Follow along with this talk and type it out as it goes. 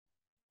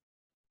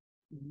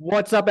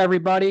What's up,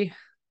 everybody?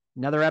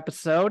 Another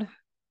episode.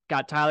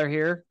 Got Tyler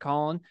here,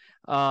 Colin.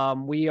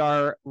 We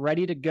are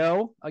ready to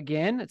go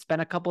again. It's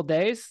been a couple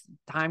days.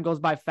 Time goes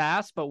by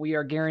fast, but we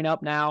are gearing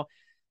up now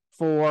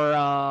for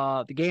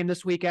the game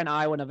this weekend,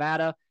 Iowa,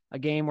 Nevada. A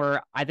game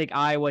where I think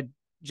Iowa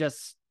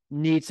just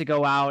needs to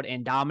go out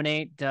and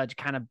dominate to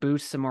kind of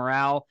boost some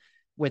morale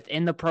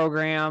within the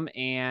program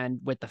and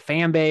with the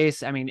fan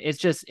base. I mean,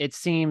 it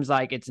seems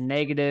like it's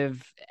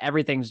negative.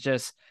 Everything's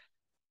just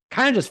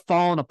kind of just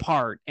falling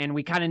apart, and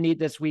we kind of need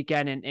this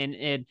weekend.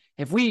 And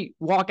if we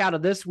walk out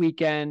of this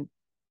weekend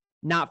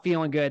not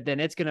feeling good,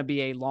 then it's going to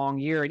be a long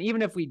year. And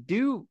even if we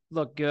do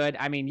look good,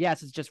 I mean,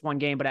 yes, it's just one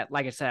game, but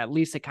like I said, at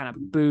least it kind of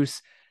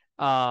boosts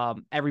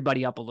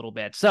everybody up a little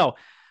bit. So,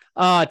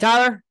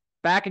 Tyler,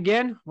 back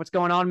again. What's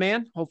going on,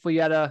 man? Hopefully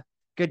you had a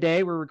good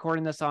day. We're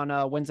recording this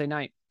on Wednesday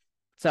night.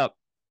 What's up?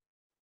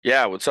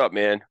 Yeah, what's up,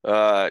 man?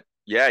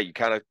 Yeah, you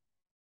kind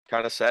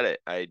of said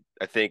it. I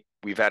think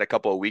we've had a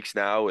couple of weeks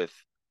now with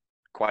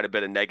quite a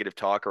bit of negative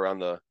talk around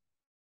the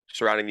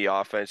surrounding the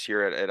offense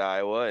here at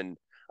Iowa, and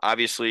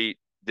obviously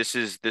this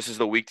is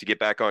the week to get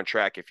back on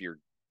track if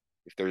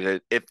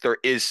there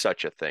is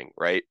such a thing,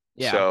 right?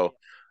 Yeah. So,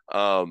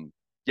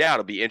 yeah,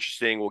 it'll be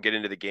interesting. We'll get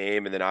into the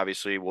game, and then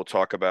obviously we'll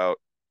talk about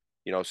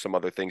some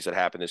other things that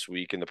happened this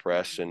week in the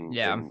press and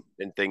Yeah.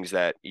 and things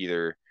that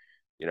either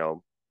you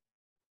know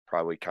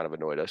probably kind of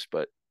annoyed us,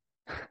 but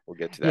we'll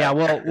get to Yeah,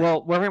 that.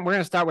 well, we're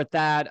gonna start with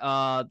that,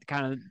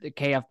 kind of the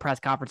KF press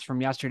conference from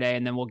yesterday,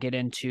 and then we'll get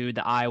into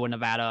the Iowa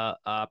Nevada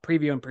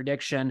preview and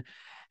prediction,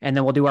 and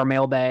then we'll do our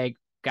mailbag.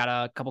 Got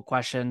a couple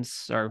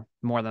questions, or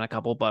more than a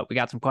couple, but we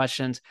got some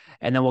questions,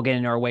 and then we'll get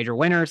into our wager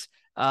winners.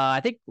 I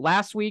think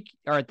last week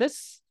or at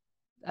this,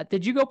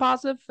 did you go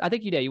positive? I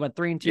think you did. You went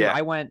 3-2. Yeah.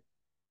 I went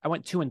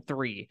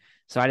 2-3,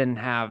 so I didn't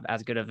have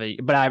as good of a,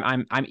 but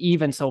I'm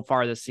even so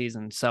far this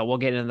season. So we'll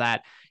get into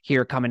that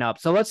here coming up.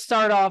 So let's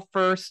start off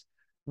first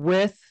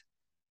with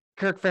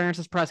Kirk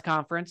Ferentz's press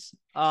conference.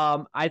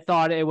 I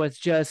thought it was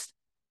just,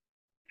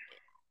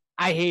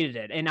 I hated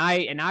it, and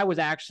I was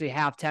actually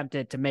half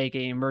tempted to make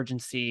an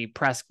emergency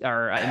press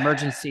or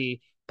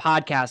emergency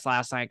podcast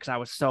last night because I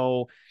was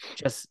so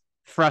just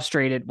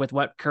frustrated with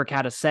what Kirk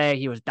had to say.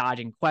 He was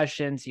dodging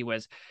questions. He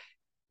was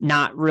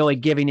not really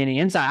giving any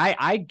insight.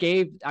 I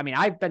mean,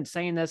 I've been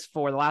saying this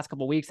for the last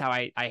couple of weeks, how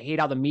I hate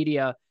how the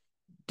media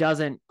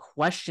doesn't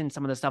question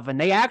some of the stuff. And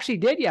they actually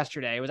did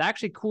yesterday. It was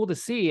actually cool to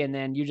see. And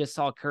then you just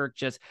saw Kirk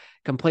just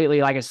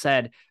completely, like I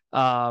said,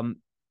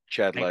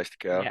 Chad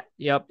Leistikow. yeah,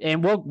 yep.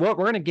 And we're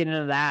going to get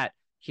into that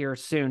here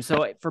soon.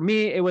 So for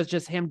me, it was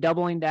just him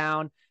doubling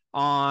down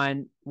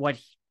on what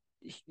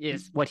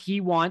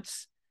he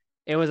wants.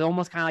 It was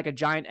almost kind of like a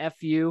giant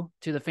FU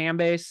to the fan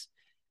base.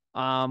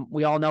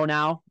 We all know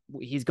now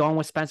he's going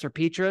with Spencer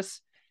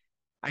Petras.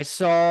 I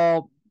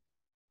saw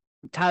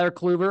Tyler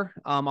Kluver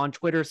on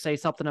Twitter say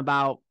something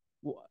about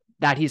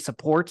that he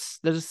supports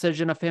the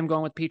decision of him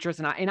going with Petras,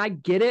 and I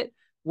get it,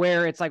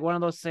 where it's like one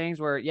of those things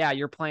where, yeah,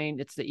 you're playing,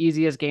 it's the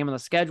easiest game on the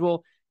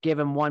schedule. Give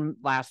him one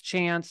last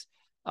chance.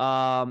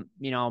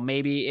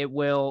 Maybe it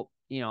will.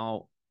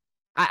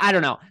 I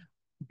don't know,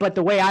 but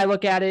the way I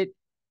look at it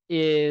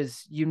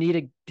is, you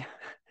need a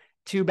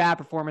two bad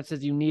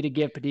performances. You need to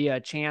give Padilla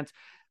a chance.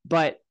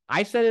 But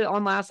I said it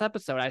on last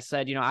episode. I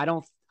said, I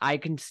don't. I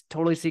can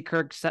totally see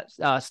Kirk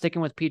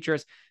sticking with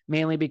Petras,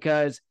 mainly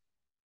because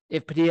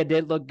if Padilla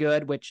did look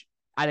good, which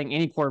I think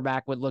any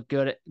quarterback would look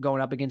good going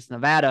up against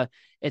Nevada,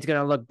 it's going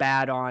to look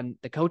bad on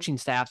the coaching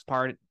staff's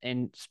part,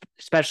 and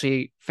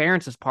especially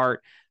Ferentz's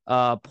part,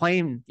 not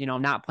playing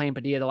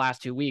Padilla the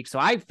last 2 weeks. So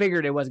I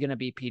figured it was going to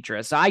be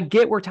Petras. So I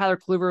get where Tyler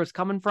Kluver was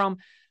coming from.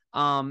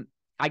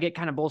 I get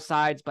kind of both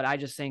sides, but I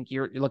just think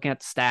you're looking at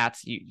the stats.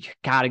 You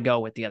got to go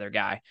with the other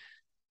guy.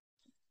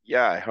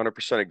 Yeah, I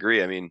 100%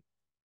 agree. I mean,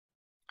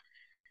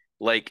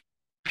 like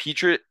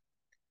Petra,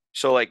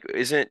 so like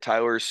isn't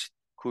Tyler's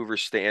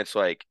Kluver's stance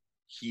like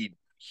he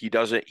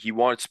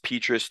wants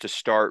Petras to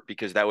start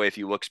because that way if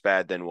he looks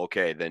bad then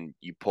okay, then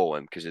you pull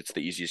him because it's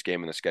the easiest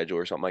game in the schedule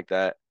or something like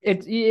that.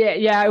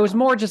 Yeah. It was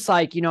more just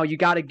like, you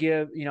got to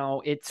give,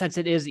 it, since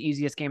it is the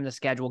easiest game of the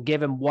schedule,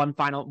 give him one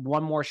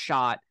more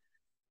shot,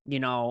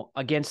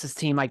 against this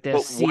team like this,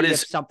 But what see if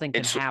is something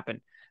can and so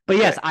happen. But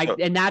yes, okay, so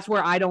and that's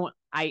where I don't,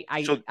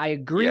 so I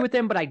agree yeah, with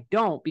him, but I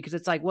don't, because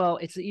it's like, well,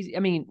 it's easy. I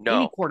mean, any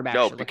no, quarterback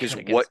no, should look because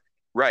good against.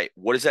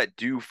 what does that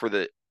do for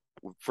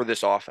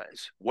this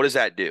offense? What does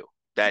that do?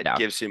 That Yeah.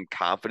 gives him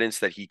confidence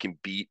that he can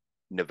beat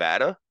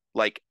Nevada?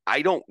 Like,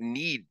 I don't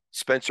need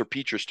Spencer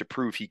Petras to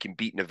prove he can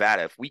beat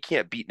Nevada. If we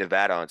can't beat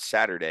Nevada on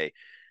Saturday,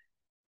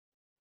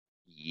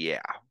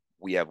 yeah,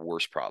 we have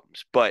worse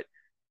problems. But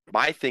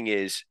my thing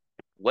is,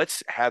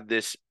 let's have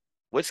this,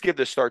 let's give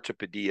the start to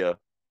Padilla.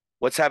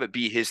 Let's have it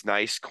be his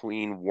nice,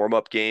 clean warm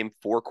up game,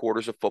 4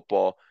 quarters of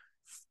football,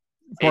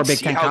 For and Big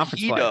see Ten how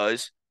conference he play.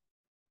 does.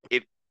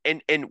 If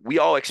and we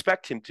all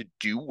expect him to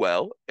do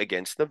well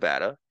against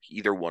Nevada,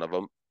 either one of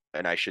them.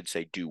 And I should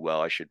say do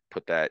well. I should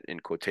put that in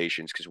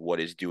quotations because what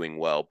is doing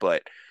well,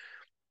 but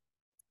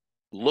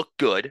look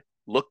good,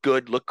 look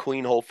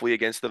clean, hopefully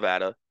against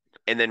Nevada,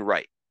 and then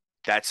right.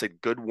 that's a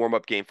good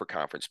warm-up game for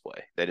conference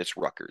play. That it's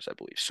Rutgers, I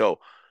believe. So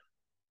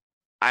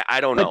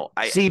I don't But know.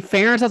 see,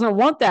 Ferentz doesn't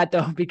want that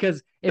though,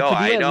 because if No,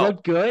 I Padilla know.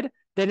 looked good,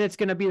 then it's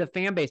going to be the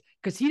fan base,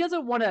 because he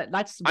doesn't want to.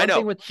 That's I one thing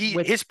know.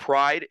 with His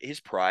pride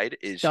is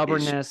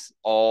stubbornness.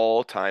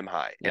 all time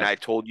high. And Yep. I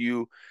told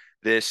you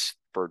this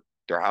for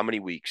how many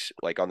weeks,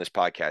 like on this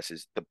podcast,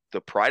 is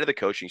the pride of the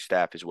coaching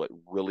staff is what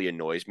really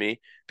annoys me,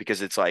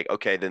 because it's like,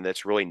 okay, then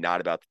that's really not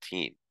about the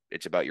team.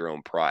 It's about your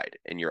own pride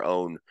and your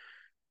own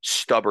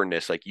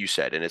stubbornness, like you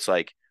said. And it's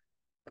like,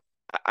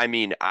 I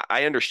mean,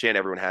 I understand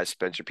everyone has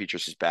Spencer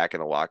Petras' back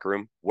in the locker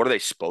room. What are they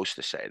supposed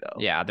to say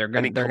though? Yeah,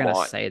 I mean, they're come gonna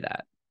on. say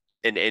that.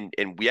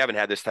 And we haven't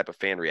had this type of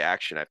fan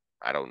reaction.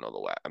 I don't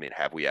know I mean,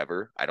 have we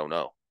ever? I don't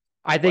know.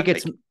 I think But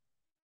it's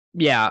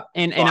yeah,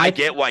 and I I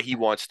get why he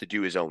wants to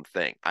do his own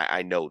thing.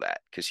 I know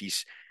that, because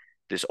he's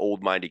this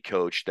old-minded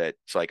coach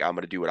that's like, I'm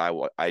going to do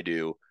what I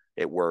do.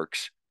 It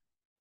works.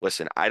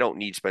 Listen, I don't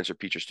need Spencer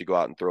Petras to go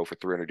out and throw for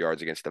 300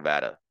 yards against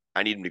Nevada.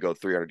 I need him to go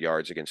 300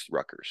 yards against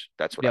Rutgers.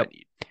 That's what I yep.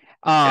 need. And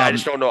I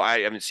just don't know.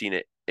 I haven't seen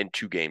it in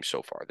 2 games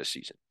so far this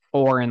season,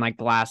 Or in like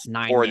the last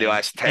 9 or in games. the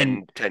last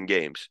 10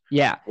 games.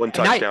 Yeah, 1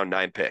 touchdown,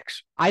 9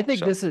 picks. I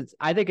think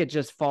I think it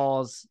just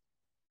falls.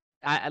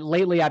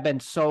 Lately, I've been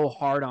so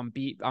hard on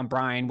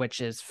Brian,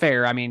 which is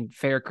fair. I mean,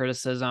 fair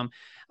criticism.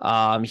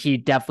 He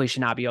definitely should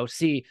not be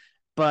OC.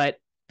 But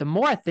the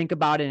more I think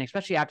about it, and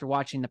especially after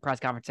watching the press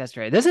conference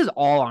yesterday, this is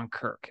all on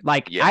Kirk.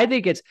 Like, yeah. I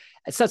think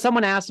so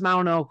someone asked him, I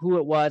don't know who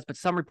it was, but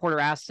some reporter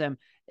asked him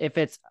if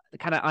it's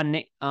kind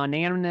of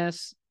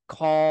unanimous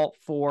call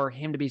for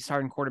him to be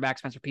starting quarterback,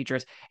 Spencer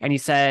Petras, and he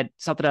said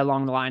something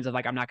along the lines of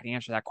like, I'm not going to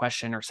answer that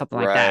question, or something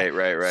like that.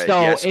 Right. So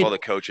yes, all the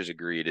coaches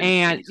agreed,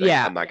 and he's like,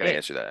 yeah, I'm not going to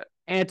answer that.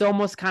 And it's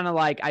almost kind of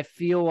like, I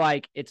feel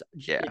like it's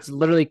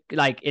literally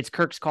like it's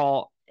Kirk's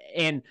call.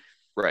 And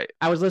right,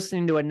 I was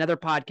listening to another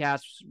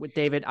podcast with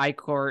David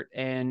Eichort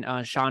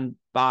and Sean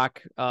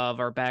Bach of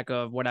our back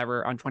of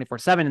whatever on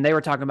 24/7, and they were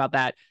talking about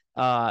that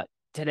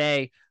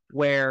today,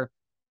 where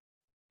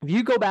if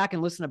you go back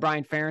and listen to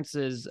Brian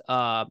Ferentz's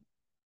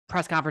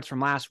press conference from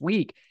last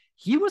week,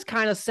 he was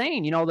kind of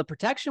saying, the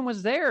protection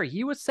was there.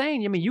 He was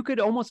saying, I mean, you could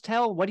almost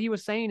tell what he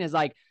was saying is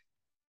like,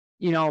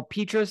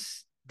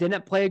 Petras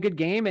didn't play a good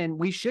game, and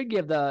we should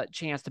give the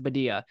chance to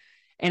Padilla.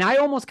 And I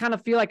almost kind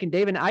of feel like, and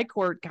David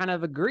Eichort kind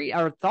of agree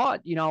or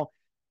thought,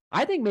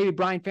 I think maybe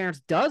Brian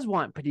Ferentz does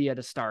want Padilla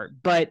to start,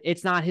 but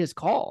it's not his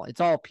call. It's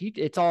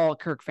all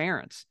Kirk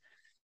Ferentz.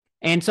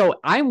 And so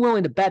I'm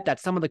willing to bet that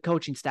some of the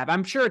coaching staff,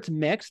 I'm sure it's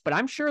mixed, but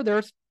I'm sure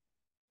there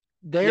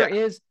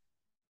is,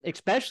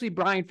 especially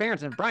Brian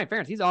Ferentz. And Brian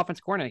Ferentz, he's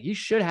offensive coordinator. He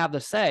should have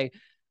the say.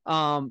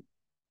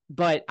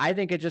 But I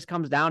think it just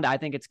comes down to, I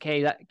think it's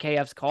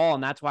KF's call.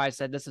 And that's why I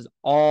said this is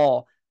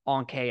all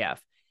on KF.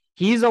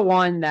 He's the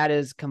one that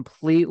is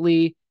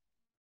completely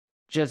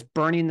just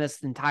burning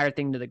this entire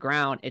thing to the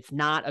ground. It's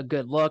not a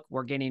good look.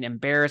 We're getting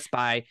embarrassed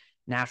by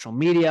national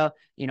media.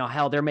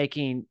 Hell, they're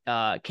making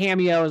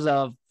cameos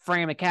of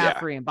Fran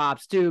McCaffrey and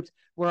Bob Stoops.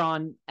 We're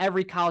on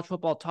every college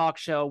football talk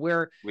show.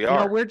 We're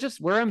embarrassed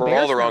for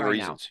all the wrong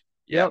reasons.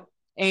 Now. Yep.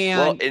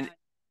 And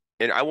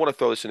and I want to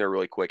throw this in there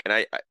really quick.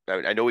 And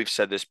I know we've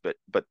said this,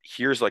 but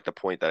here's like the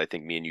point that I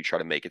think me and you try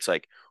to make. It's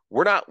like,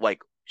 we're not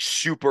like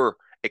super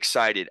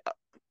excited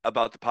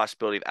about the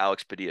possibility of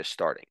Alex Padilla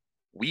starting.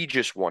 We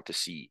just want to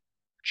see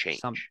change.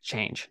 Some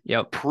change.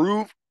 Yep.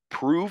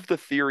 Prove the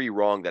theory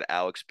wrong that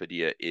Alex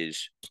Padilla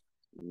is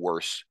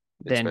worse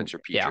than Spencer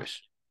Petras. Yeah.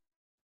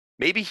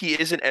 Maybe he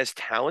isn't as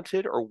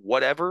talented or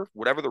whatever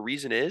the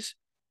reason is,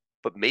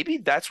 but maybe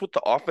that's what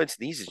the offense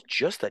needs, is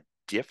just a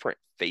different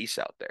face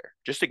out there.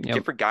 Just a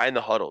different guy in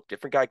the huddle,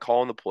 different guy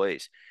calling the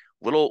plays.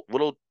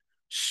 Little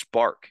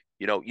spark.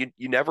 You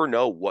never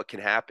know what can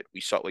happen.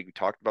 We saw, like we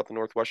talked about the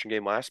Northwestern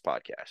game last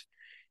podcast.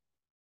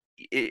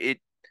 It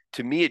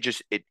to me,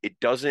 it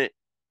doesn't,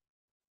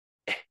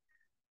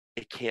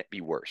 it can't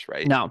be worse,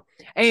 right? No.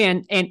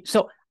 And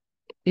so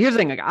here's the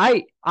thing.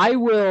 Like, I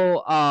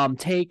will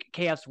take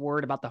KF's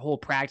word about the whole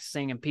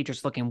practicing and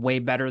Petras looking way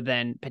better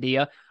than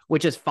Padilla,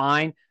 which is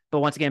fine. But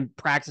once again,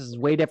 practice is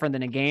way different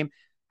than a game.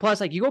 Plus,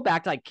 like, you go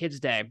back to like Kids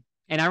Day,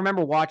 and I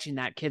remember watching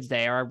that Kids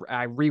Day, or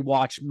I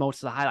rewatched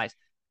most of the highlights.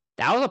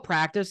 That was a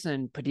practice,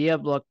 and Padilla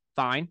looked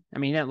fine. I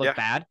mean, he didn't look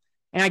bad.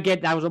 And I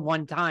get that was a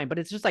one time, but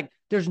it's just like,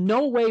 there's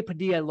no way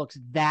Padilla looks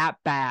that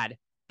bad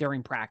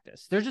during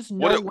practice. There's just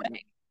no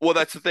way. Well,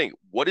 that's the thing.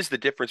 What is the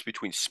difference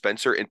between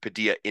Spencer and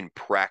Padilla in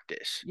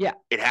practice? Yeah,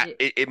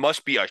 it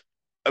must be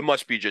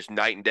just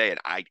night and day, and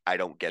I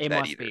don't get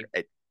that either.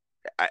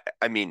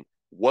 I mean,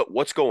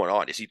 what's going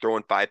on? Is he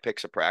throwing 5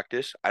 picks of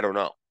practice? I don't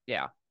know.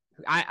 Yeah,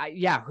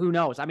 who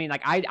knows? I mean,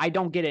 like, I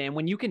don't get it. And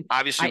when you can,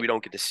 obviously we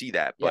don't get to see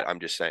that, but I'm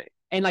just saying.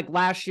 And like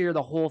last year,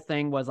 the whole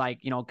thing was like,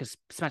 because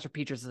Spencer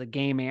Petras is a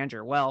game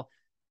manager. Well,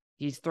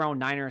 he's thrown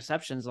 9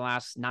 interceptions the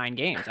last 9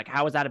 games. Like,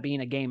 how is that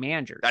being a game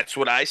manager? That's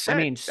what I said. I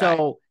mean,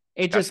 so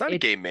that's not a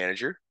game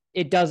manager.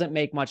 It doesn't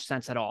make much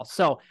sense at all.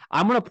 So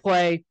I'm going to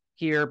play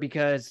here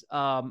because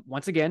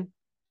once again,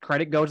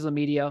 credit goes to the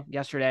media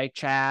yesterday,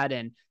 Chad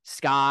and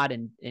Scott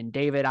and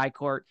David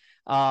Eichort.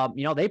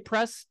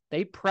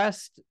 They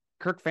pressed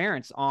Kirk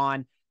Ferentz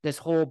on this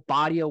whole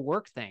body of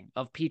work thing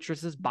of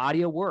Petrus's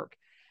body of work.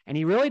 And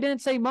he really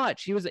didn't say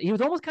much. He was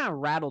almost kind of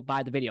rattled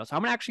by the video. So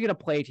I'm actually going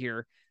to play it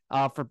here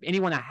for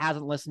anyone that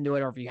hasn't listened to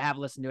it, or if you have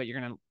listened to it,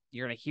 you're going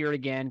to hear it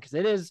again. Cause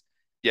it is.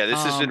 Yeah.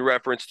 This is in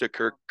reference to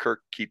Kirk.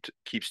 Kirk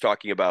keeps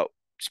talking about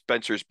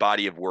Spencer's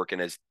body of work.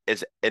 And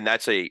and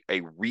that's a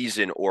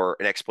reason or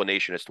an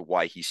explanation as to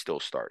why he still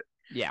started.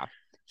 Yeah.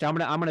 So I'm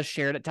going to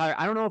share it. Tyler,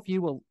 I don't know if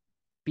you will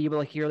be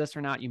able to hear this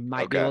or not. You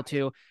might be able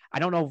to. I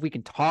don't know if we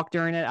can talk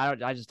during it.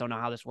 I just don't know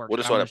how this works. We'll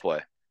just let it play.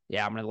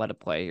 Yeah, I'm gonna let it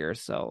play here.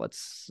 So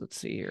let's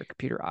see here.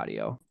 Computer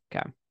audio.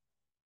 Okay.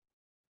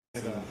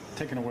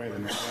 Taking away the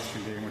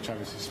Northwestern game, which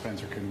obviously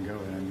Spencer couldn't go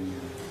in. I mean,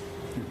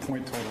 your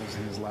point totals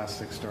in his last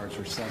 6 starts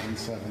are 7,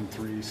 7,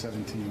 3,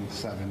 17,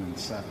 7, and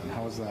 7.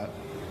 How does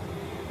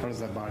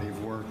that body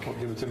of work? Well,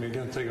 give it to me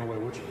again. Taking away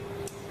which?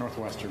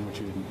 Northwestern, which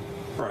he didn't.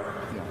 Right.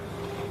 Yeah.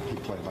 He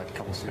played like a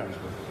couple series.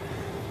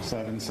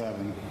 7,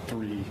 7,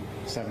 3,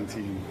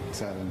 17,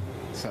 7,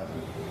 7.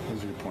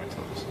 Those are your point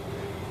totals.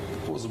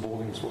 What was the bowl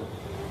game score?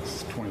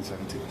 It's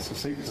 2017. So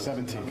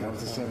 17. That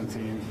was the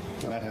 17.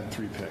 That had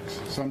 3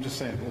 picks. So I'm just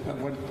saying,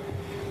 what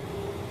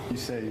you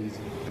say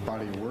the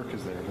body of work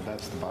is there, but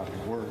that's the body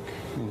of work.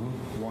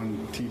 Mm-hmm.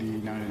 1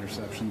 TD, 9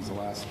 interceptions the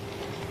last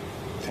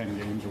 10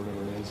 games or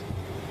whatever it is.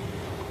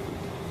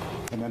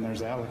 And then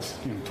there's Alex,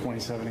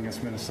 27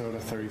 against Minnesota,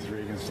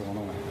 33 against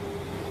Illinois.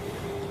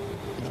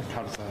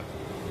 How does that?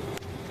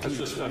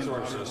 That's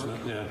our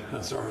assessment. Yeah,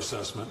 that's our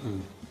assessment.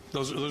 And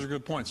those are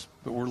good points.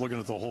 But we're looking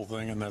at the whole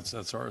thing, and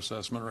that's our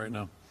assessment right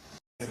now.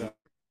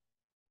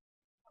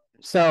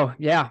 So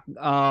yeah,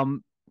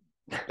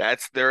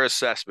 that's their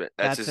assessment.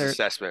 That's his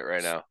assessment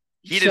right now.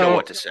 He didn't know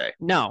what to say.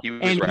 No, he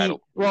was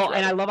rattled.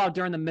 And I love how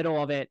during the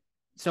middle of it,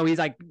 so he's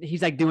like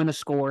doing the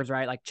scores,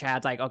 right? Like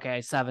Chad's like,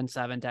 okay, 7,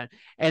 7, 10,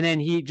 and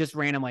then he just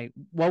randomly,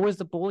 what was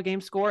the bowl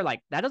game score?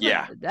 Like that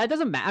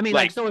doesn't matter. I mean,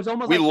 like so it's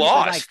almost we like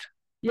lost.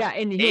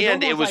 And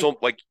it was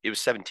like it was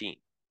 17.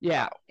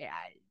 Yeah. Wow.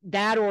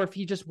 That, or if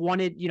he just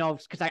wanted,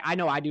 because I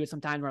know I do it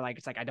sometimes where like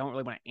it's like I don't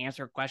really want to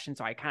answer a question,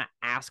 so I kind of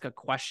ask a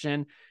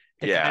question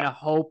to kind of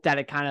hope that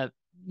it kind of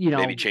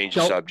maybe change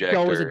the subject,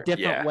 goes a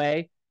different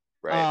way.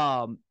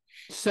 Right.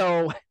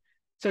 So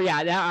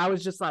yeah, I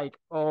was just like,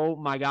 oh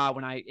my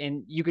God,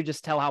 and you could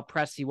just tell how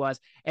pressed he was,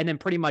 and then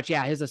pretty much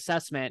his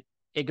assessment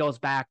it goes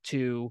back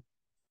to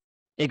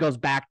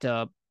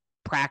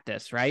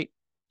practice, right?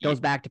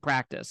 Goes back to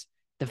practice.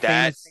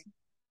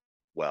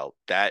 Well,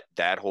 that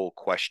whole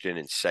question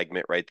and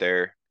segment right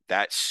there,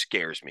 that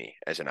scares me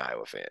as an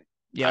Iowa fan.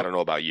 Yep. I don't know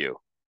about you.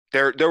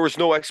 There was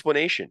no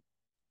explanation.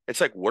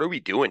 It's like, what are we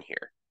doing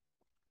here,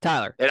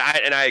 Tyler? And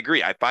I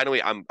agree.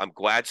 I'm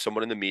glad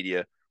someone in the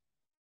media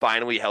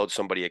finally held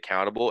somebody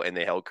accountable, and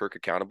they held Kirk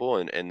accountable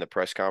in the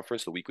press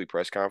conference, the weekly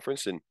press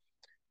conference, and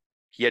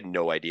he had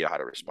no idea how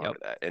to respond to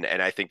that.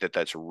 And I think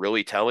that's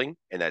really telling,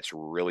 and that's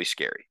really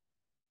scary.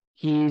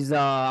 He's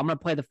I'm going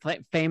to play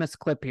the famous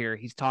clip here.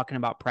 He's talking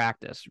about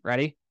practice.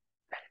 Ready?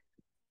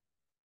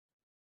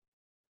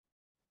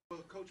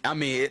 I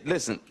mean,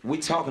 listen, we're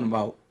talking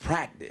about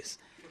practice.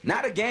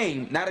 Not a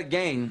game.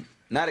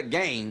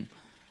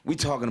 We're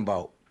talking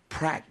about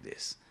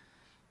practice.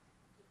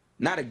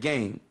 Not a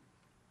game.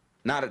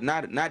 Not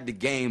the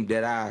game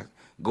that I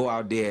go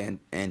out there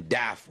and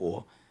die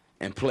for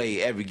and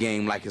play every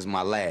game like it's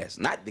my last.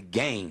 Not the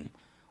game.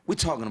 We're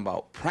talking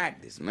about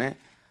practice, man.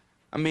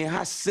 I mean,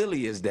 how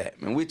silly is that,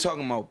 man? We're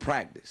talking about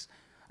practice.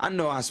 I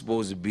know I'm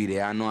supposed to be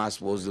there. I know I'm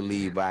supposed to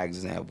lead by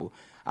example.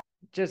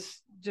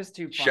 Just too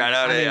funny. Shout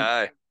out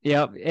AI.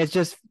 Yep, it's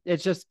just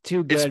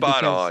too good. It's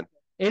spot on.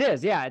 It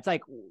is, yeah. It's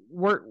like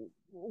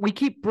we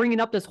keep bringing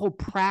up this whole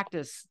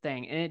practice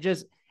thing,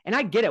 and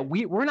I get it.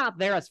 We're not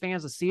there as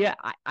fans to see it.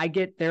 I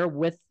get there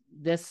with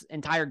this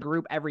entire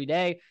group every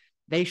day.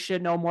 They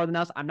should know more than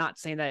us. I'm not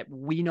saying that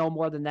we know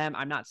more than them.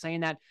 I'm not saying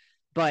that,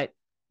 but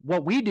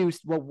what we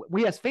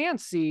as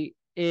fans see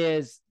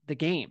is the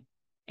game.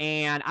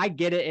 And I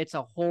get it. It's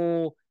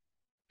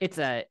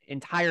an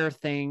entire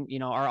thing,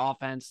 our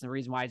offense, the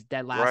reason why it's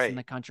dead last in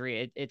the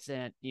country.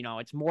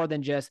 It's more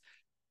than just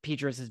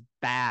Petrus is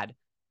bad,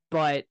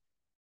 but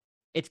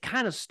it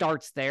kind of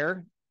starts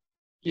there.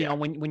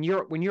 When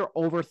you're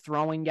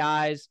overthrowing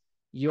guys,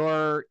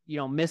 you're,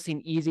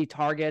 missing easy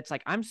targets.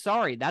 Like, I'm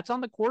sorry, that's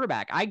on the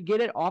quarterback. I get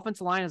it.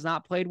 Offensive line has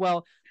not played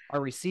well. Our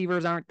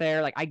receivers aren't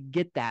there. Like, I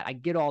get that. I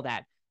get all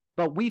that.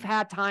 But we've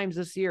had times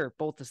this year,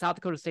 both the South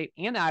Dakota State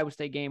and the Iowa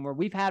State game, where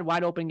we've had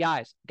wide open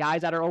guys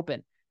that are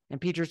open, and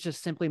Petrus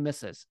just simply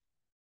misses.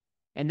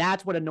 And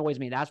that's what annoys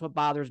me. That's what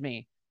bothers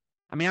me.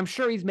 I mean, I'm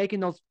sure he's making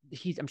those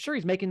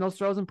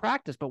throws in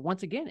practice, but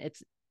once again,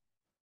 it's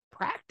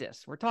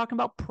practice. We're talking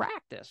about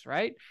practice,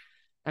 right?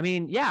 I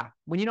mean, yeah,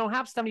 when you don't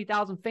have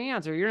 70,000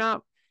 fans, or you're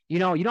not, you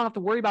don't have to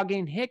worry about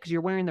getting hit because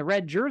you're wearing the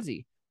red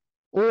jersey.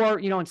 Or,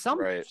 in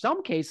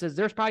some cases,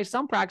 there's probably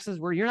some practices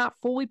where you're not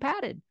fully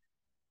padded.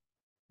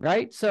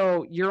 Right.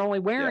 So you're only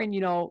wearing,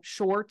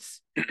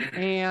 shorts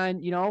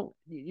and,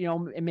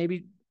 and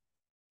maybe,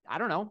 I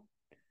don't know.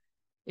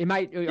 It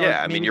might. Yeah.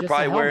 I mean, you're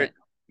probably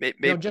just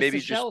maybe the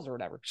just shells or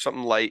whatever.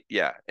 something light.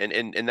 Yeah.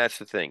 And that's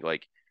the thing.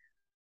 Like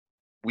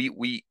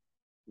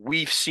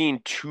we've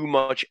seen too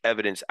much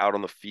evidence out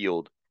on the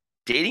field,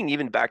 dating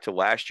even back to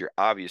last year,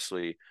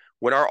 obviously,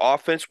 when our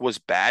offense was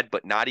bad,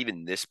 but not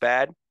even this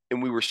bad.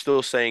 And we were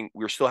still having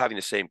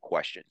the same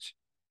questions.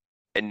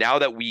 And now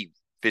that we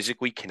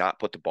physically cannot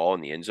put the ball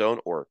in the end zone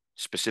or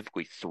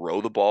specifically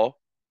throw the ball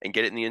and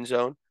get it in the end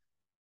zone,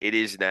 it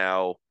is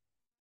now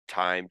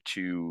time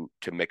to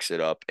mix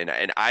it up. And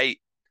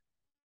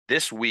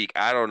this week,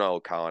 I don't know,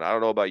 Colin, I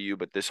don't know about you,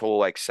 but this whole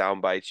like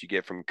sound bites you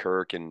get from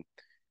Kirk, and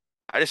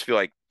I just feel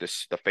like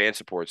the fan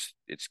support's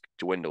it's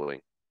dwindling.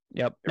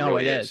 Yep. It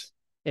really it is. is.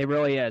 It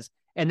really is.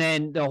 And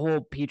then the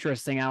whole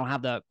Petrus thing, I don't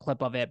have the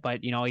clip of it, but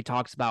he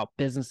talks about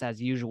business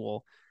as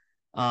usual.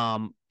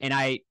 And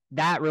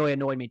that really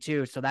annoyed me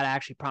too. So that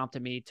actually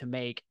prompted me to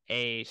make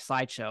a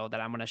slideshow that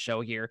I'm going to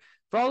show here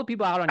for all the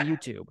people out on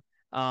YouTube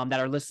that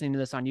are listening to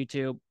this on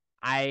YouTube.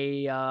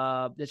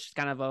 It's just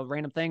kind of a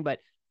random thing, but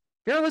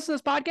if you're listening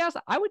to this podcast,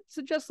 I would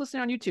suggest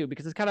listening on YouTube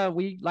because it's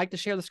we like to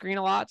share the screen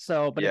a lot.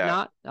 So, but if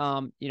not,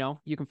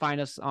 you can find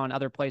us on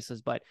other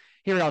places, but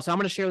here we go. So I'm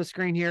going to share the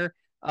screen here.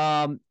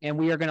 And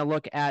we are going to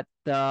look at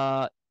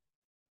the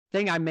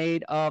thing I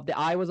made of the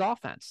Iowa's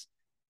offense.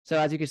 So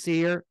as you can see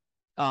here,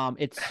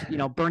 it's,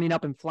 burning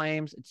up in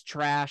flames. It's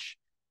trash.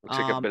 Looks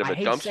like a bit of a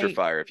dumpster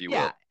fire, if you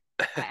will.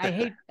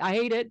 I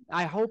hate it.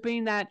 I'm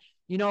hoping that,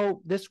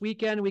 this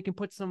weekend we can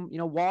put some,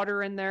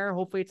 water in there.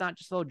 Hopefully it's not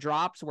just little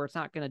drops where it's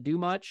not going to do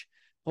much.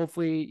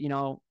 Hopefully,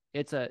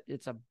 it's a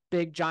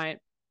big giant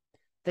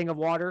thing of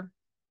water.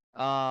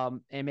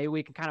 And maybe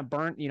we can kind of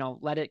burn,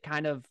 let it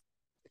kind of,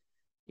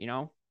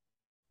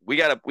 we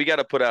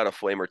gotta put out a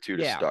flame or two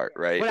to start,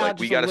 right? Like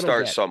we gotta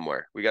start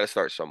somewhere.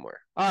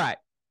 All right.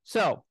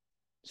 So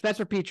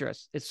Spencer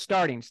Petras is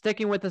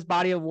sticking with this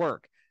body of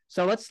work.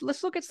 So let's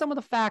look at some of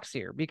the facts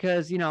here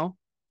because,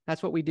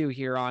 that's what we do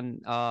here on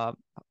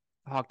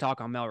Hawk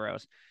Talk on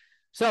Melrose.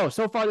 So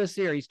far this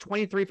year, he's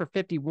 23 for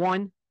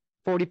 51,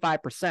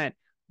 45%.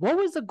 What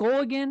was the goal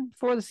again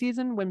for the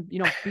season when,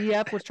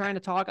 BF was trying to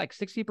talk like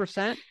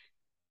 60%?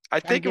 I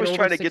think it was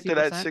trying to get to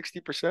that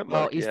 60% mark.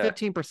 Well, he's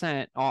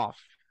 15% off,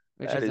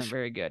 which isn't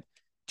very good.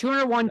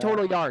 201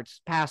 total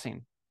yards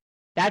passing.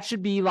 That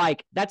should be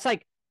that's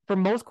for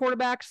most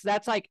quarterbacks,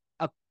 that's like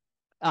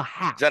a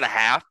half. Is that a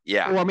half?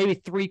 Yeah. Or maybe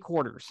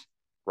 3/4.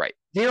 Right.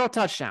 0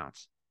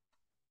 touchdowns.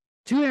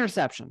 2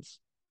 interceptions.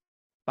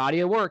 Body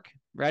of work.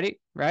 Ready?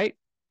 Right?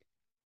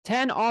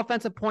 10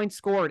 offensive points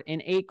scored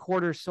in 8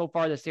 quarters so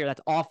far this year.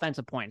 That's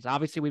offensive points.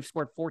 Obviously, we've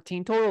scored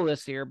 14 total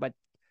this year, but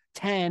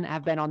 10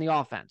 have been on the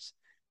offense.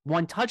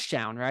 1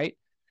 touchdown, right?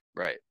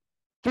 Right.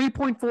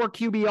 3.4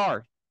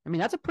 QBR. I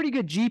mean, that's a pretty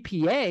good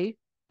GPA,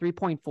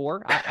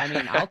 3.4. I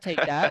mean, I'll take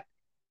that.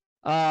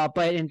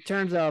 But in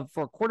terms of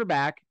for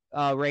quarterback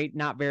rate,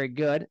 not very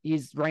good.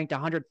 He's ranked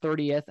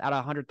 130th out of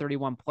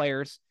 131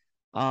 players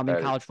in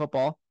college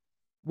football.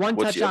 One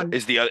touchdown.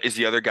 Is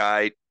the other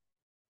guy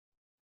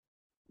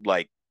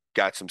like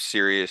got some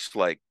serious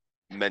like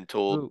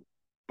mental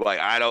like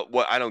I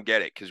don't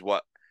get it because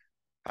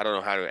I don't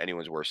know how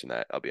anyone's worse than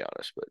that. I'll be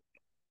honest, but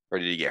or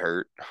did he get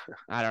hurt?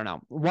 I don't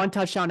know. 1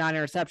 touchdown, 9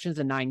 interceptions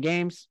in 9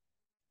 games.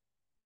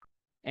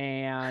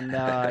 And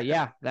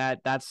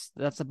that's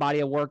the body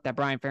of work that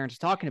Brian Ferentz is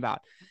talking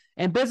about.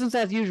 And business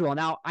as usual.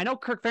 Now, I know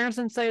Kirk Ferentz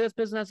didn't say this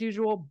business as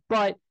usual,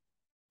 but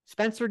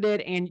Spencer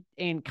did,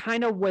 and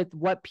kind of with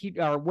what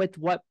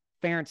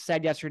Ferentz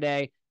said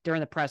yesterday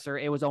during the presser,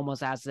 it was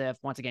almost as if,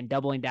 once again,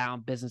 doubling down,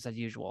 business as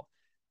usual.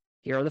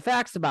 Here are the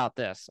facts about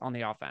this on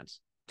the offense.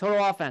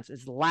 Total offense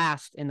is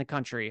last in the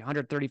country,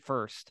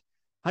 131st,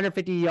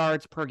 150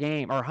 yards per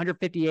game, or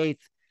 158th,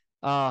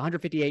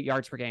 158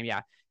 yards per game.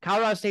 Yeah.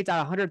 Colorado State's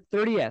at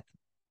 130th.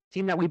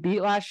 Team that we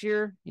beat last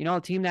year,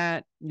 a team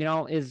that,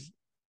 is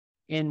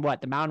in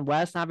the Mountain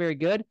West, not very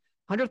good.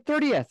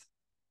 130th.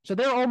 So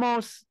they're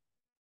almost,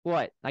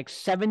 like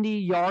 70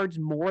 yards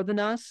more than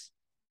us.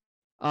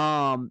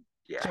 So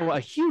a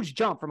huge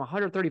jump from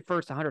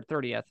 131st to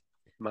 130th.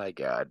 My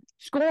God.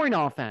 Scoring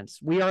offense.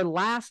 We are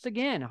last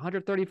again,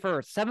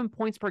 131st, 7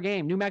 points per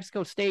game. New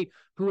Mexico State,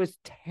 who is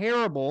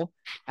terrible,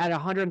 at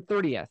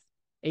 130th,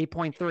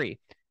 8.3.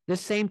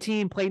 This same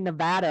team played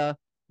Nevada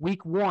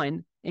week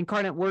 1.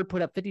 Incarnate Word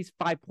put up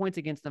 55 points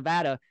against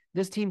Nevada.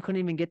 This team couldn't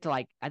even get to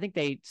I think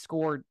they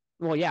scored.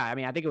 Well, yeah, I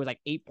mean, I think it was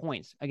 8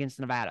 points against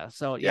Nevada.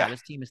 So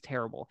this team is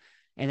terrible.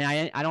 And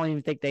then I don't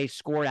even think they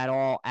scored at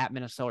all at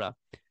Minnesota.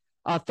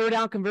 Third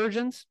down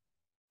conversions,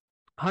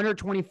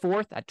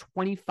 124th at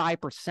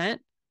 25%.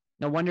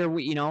 No wonder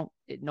we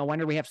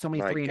have so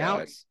many 3 and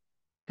outs.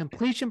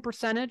 Completion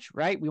percentage,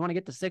 right? We want to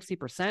get to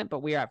 60%,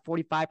 but we are at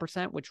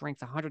 45%, which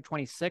ranks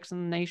 126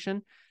 in the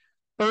nation.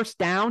 First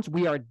downs,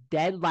 we are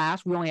dead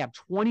last. We only have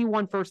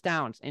 21 first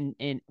downs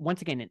in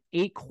once again in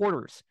 8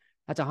 quarters.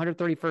 That's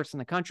 131st in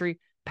the country.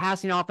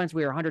 Passing offense,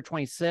 we are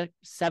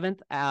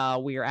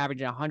 127th. We are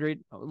averaging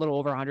a little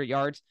over 100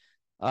 yards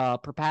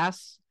per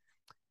pass.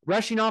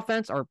 Rushing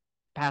offense, or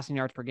passing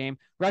yards per game.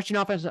 Rushing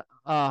offense,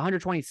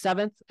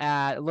 127th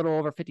at a little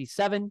over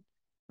 57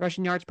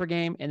 rushing yards per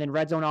game. And then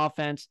red zone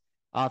offense,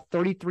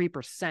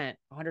 33%,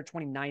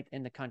 129th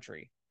in the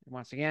country.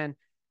 Once again,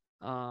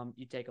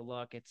 you take a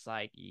look, it's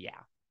like, yeah.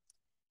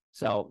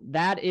 So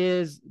that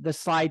is the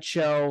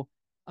slideshow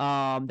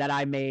that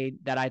I made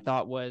that I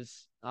thought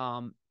was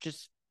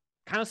just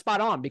kind of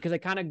spot on, because it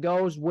kind of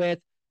goes with,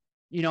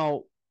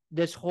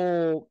 this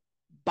whole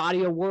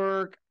body of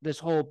work, this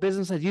whole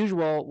business as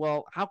usual.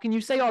 Well, how can you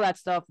say all that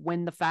stuff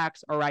when the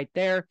facts are right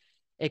there?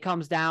 It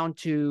comes down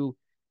to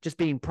just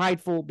being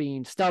prideful,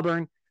 being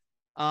stubborn.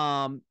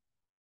 And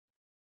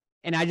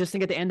I just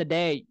think at the end of the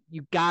day,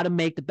 you got to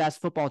make the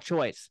best football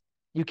choice.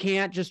 You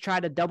can't just try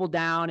to double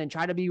down and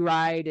try to be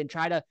right and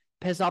try to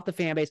piss off the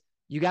fan base.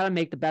 You got to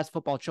make the best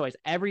football choice.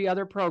 Every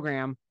other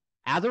program,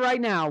 as of right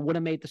now, would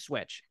have made the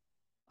switch.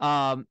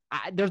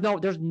 There's no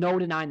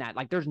denying that.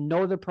 Like, there's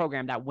no other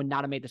program that would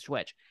not have made the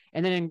switch.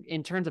 And then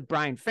in terms of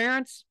Brian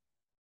Ferentz,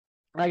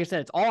 like I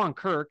said, it's all on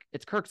Kirk.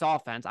 It's Kirk's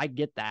offense. I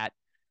get that.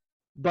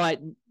 But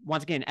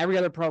once again, every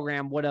other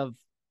program would have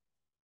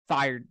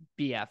fired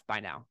BF by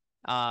now.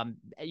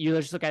 You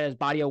just look at his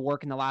body of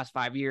work in the last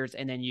 5 years,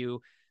 and then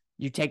you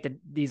take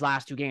these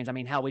last 2 games. I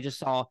mean, hell, we just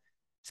saw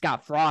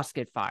Scott Frost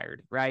get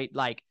fired, right?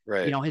 Like,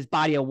 right. His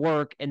body of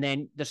work, and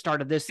then the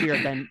start of this year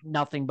has been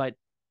nothing but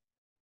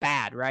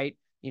bad, right?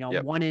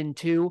 Yep.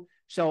 1-2.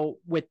 So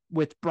with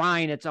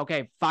Brian, it's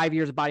okay, 5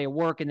 years of body of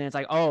work, and then it's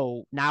like,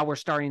 oh, now we're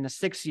starting the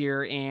 6th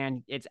year,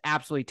 and it's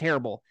absolutely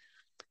terrible.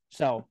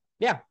 So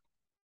yeah.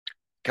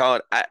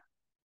 Colin,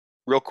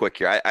 real quick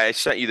here, I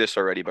sent you this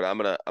already, but I'm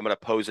gonna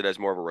pose it as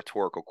more of a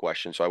rhetorical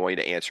question, so I want you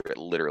to answer it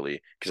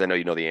literally, because I know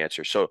you know the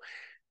answer. So,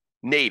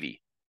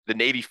 Navy, the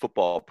Navy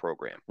football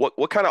program,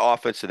 what kind of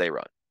offense do they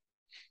run?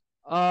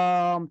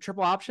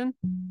 Triple option.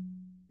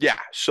 Yeah,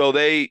 so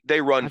they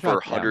run for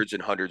hundreds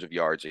and hundreds of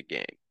yards a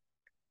game.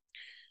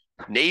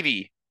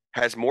 Navy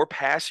has more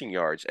passing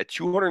yards at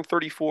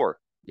 234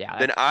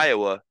 than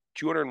Iowa,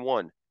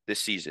 201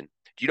 this season.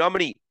 Do you know how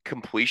many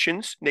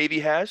completions Navy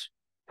has?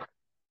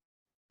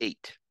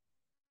 8.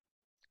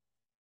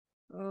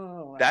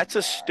 Oh, that's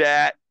a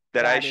stat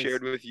that I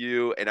shared with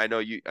you, and I know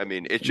you. I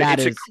mean, it's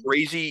a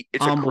crazy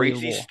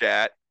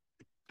stat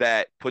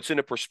that puts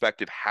into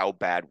perspective how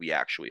bad we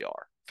actually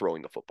are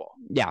throwing the football.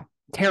 Yeah,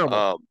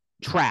 terrible,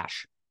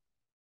 trash.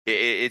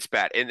 It's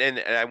bad,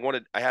 and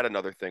I had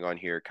another thing on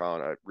here,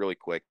 Colin, really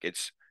quick.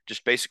 It's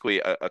just basically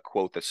a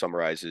quote that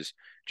summarizes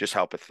just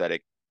how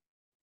pathetic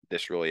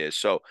this really is.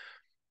 So,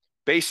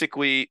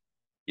 basically,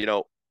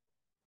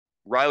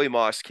 Riley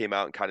Moss came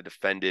out and kind of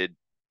defended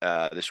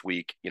this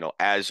week,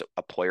 as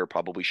a player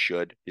probably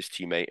should, his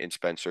teammate and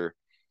Spencer.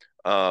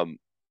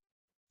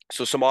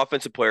 So some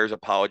offensive players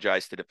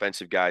apologized to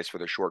defensive guys for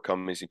their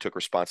shortcomings and took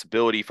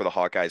responsibility for the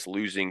Hawkeyes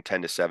losing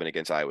 10-7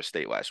 against Iowa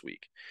State last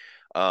week.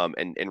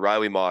 And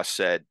Riley Moss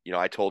said,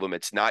 I told him,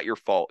 it's not your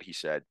fault. He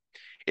said,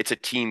 it's a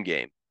team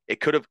game.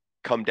 It could have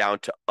come down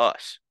to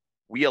us.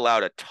 We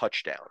allowed a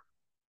touchdown.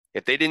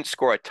 If they didn't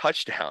score a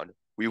touchdown,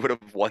 we would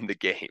have won the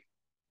game.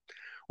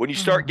 When you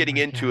start getting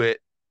into it,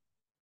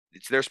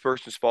 it's this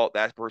person's fault,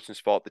 that person's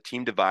fault. The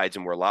team divides,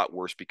 and we're a lot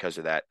worse because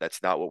of that.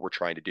 That's not what we're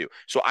trying to do.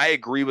 So I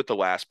agree with the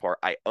last part.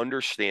 I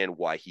understand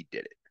why he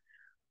did it.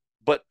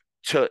 But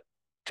to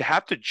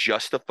have to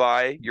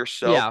justify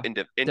yourself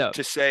and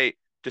to say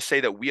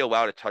that we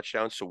allowed a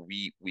touchdown, so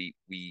we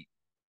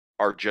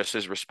are just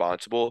as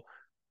responsible,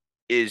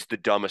 is the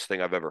dumbest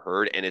thing I've ever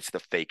heard, and it's the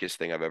fakest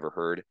thing I've ever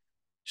heard.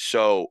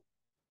 So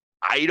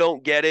I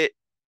don't get it.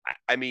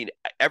 I mean,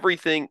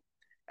 everything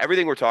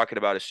we're talking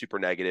about is super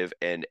negative,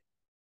 and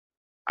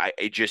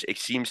it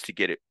seems to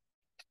keep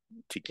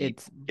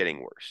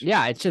getting worse.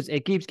 Yeah,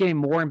 it keeps getting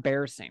more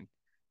embarrassing.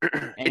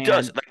 It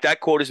does. Like, that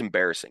quote is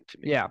embarrassing to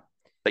me. Yeah.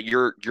 Like,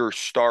 your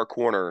star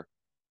corner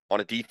on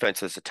a defense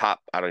that's a top,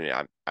 I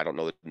don't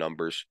know the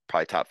numbers,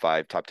 probably top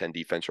 5, top 10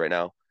 defense right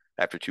now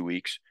after 2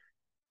 weeks,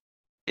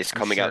 is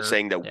coming out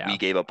saying that we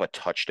gave up a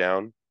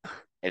touchdown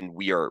and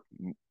we are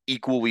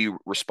equally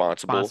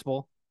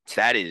responsible.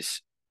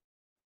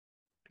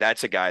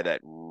 That's a guy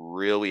that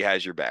really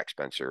has your back,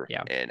 Spencer.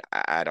 Yeah. And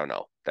I don't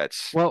know.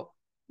 Well,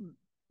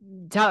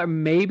 Tyler,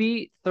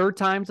 maybe 3rd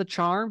time's a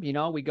charm.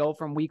 We go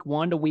from week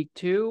 1 to week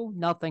 2,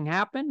 nothing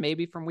happened.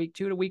 Maybe from week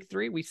 2 to week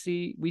 3, we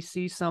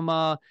see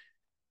some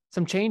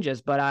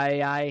changes, but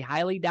I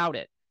highly doubt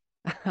it.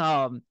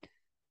 This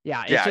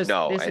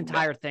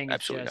entire thing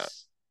is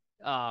just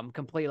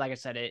complete. Like I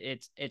said,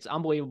 it's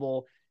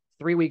unbelievable.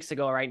 3 weeks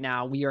ago, right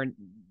now, we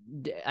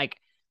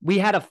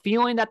had a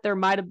feeling that there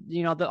might have,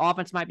 the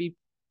offense might be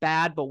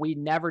bad, but we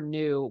never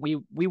knew.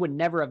 We would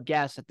never have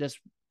guessed that this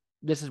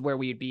is where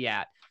we'd be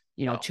at,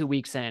 2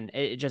 weeks in.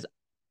 It just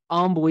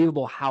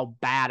unbelievable how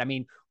bad. I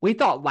mean, we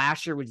thought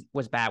last year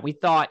was bad. We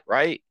thought,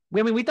 right.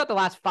 We thought the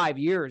last 5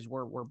 years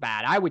were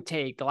bad. I would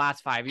take the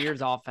last 5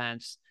 years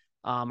offense,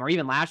 or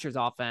even last year's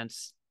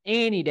offense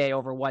any day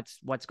over what's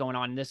going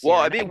on this year.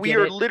 Well, I mean, we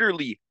are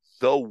literally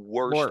the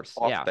worst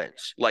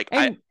offense. Yeah. Like,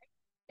 I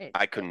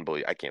can't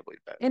believe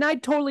that. And I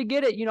totally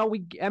get it.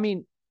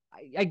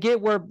 I get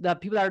where the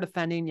people that are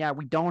defending,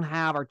 we don't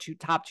have our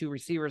top 2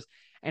 receivers.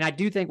 And I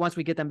do think once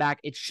we get them back,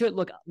 it should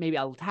look maybe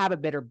a tad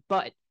bit better,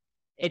 but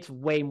it's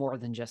way more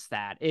than just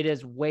that. It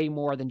is way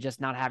more than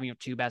just not having your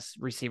two best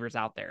receivers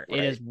out there. Right.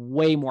 It is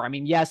way more. I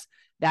mean, yes,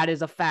 that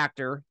is a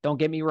factor. Don't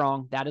get me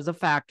wrong. That is a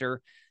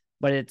factor,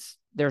 but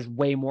there's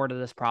way more to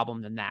this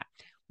problem than that.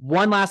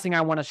 One last thing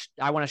I want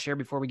to share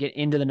before we get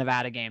into the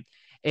Nevada game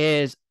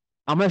is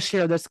I'm going to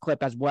share this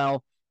clip as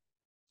well.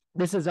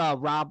 This is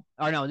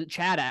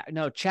Chad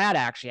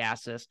actually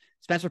asked this.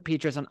 Spencer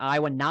Petras on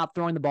Iowa not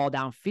throwing the ball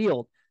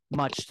downfield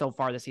much so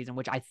far this season,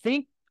 which I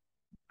think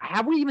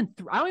I don't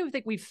even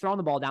think we've thrown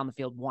the ball down the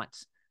field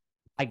once.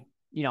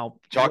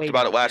 Talked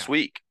about it last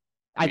week.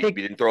 I think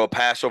we didn't throw a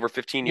pass over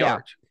 15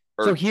 yards.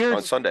 So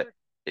on Sunday.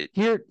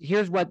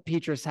 Here's what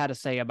Petras had to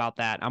say about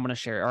that. I'm going to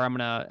share, or I'm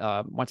going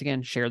to once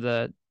again share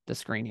the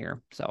screen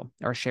here.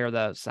 Or share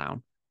the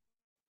sound.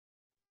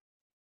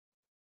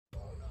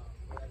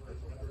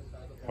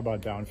 How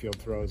about downfield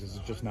throws? Is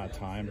it just not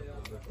time?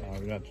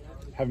 We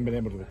haven't been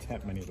able to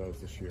attempt many of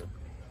those this year.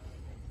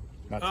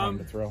 Not time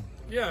to throw.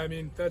 Yeah, I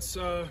mean that's.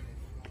 I'll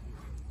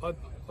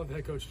let the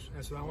head coach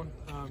answer that one.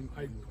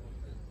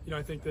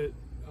 I think that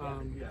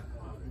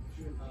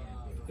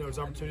there's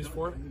opportunities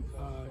for it.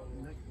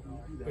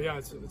 But yeah,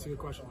 it's a good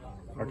question.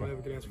 I don't really have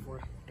a good answer for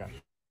it. Okay.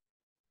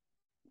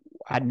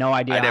 I had no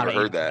idea. I never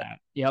heard that.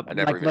 Yep,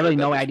 literally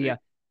no idea.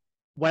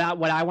 What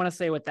I want to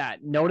say with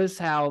that, notice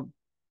how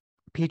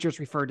Petras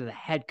referred to the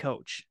head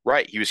coach.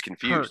 Right, he was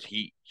confused.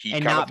 He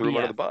kind of threw him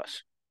under the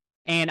bus.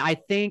 And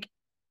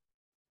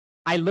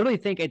I literally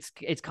think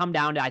it's come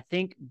down to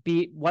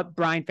what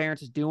Brian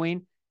Ferentz is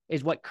doing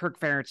is what Kirk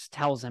Ferentz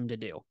tells him to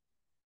do.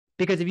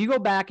 Because if you go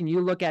back and you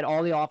look at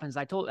all the offense,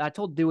 I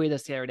told Dewey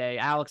this the other day.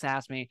 Alex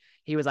asked me,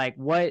 he was like,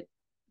 "What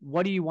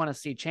do you want to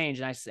see change?"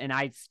 And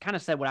I kind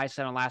of said what I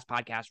said on last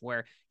podcast,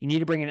 where you need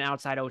to bring in an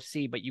outside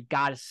OC, but you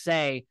got to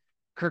say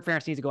Kirk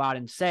Ferentz needs to go out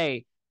and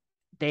say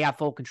they have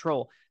full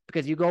control.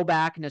 Because you go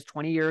back in his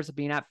 20 years of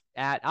being at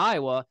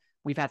Iowa,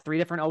 we've had 3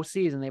 different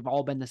OCs and they've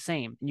all been the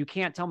same. And you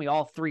can't tell me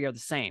all 3 are the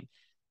same.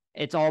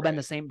 It's all been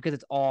the same because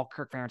it's all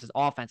Kirk Ferentz's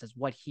offense. Is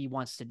what he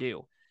wants to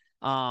do.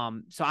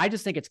 So I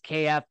just think it's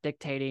KF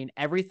dictating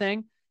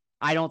everything.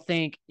 I don't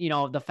think,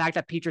 the fact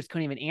that Petras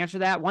couldn't even answer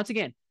that. Once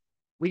again,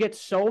 we get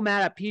so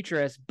mad at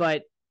Petras,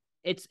 but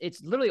it's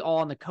literally all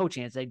on the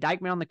coaching. It's a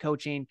Dykman on the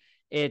coaching.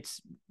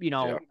 It's,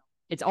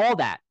 it's all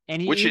that.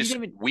 And which is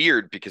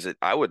weird because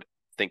I would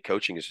think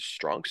coaching is a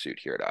strong suit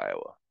here at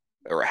Iowa,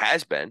 or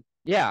has been.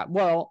 Yeah,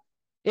 well,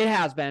 it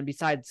has been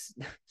besides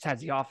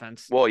the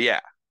offense. Well, yeah.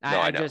 No,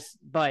 I know.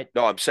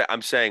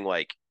 I'm saying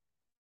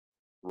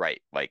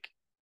right,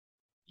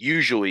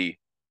 usually,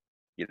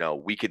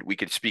 we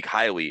could speak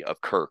highly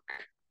of Kirk,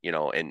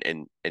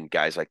 and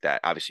guys like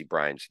that. Obviously,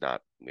 Brian's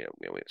not, we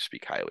don't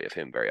speak highly of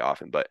him very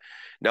often, but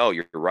no,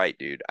 you're right,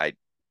 dude.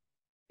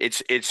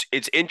 It's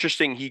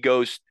interesting. He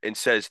goes and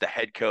says the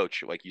head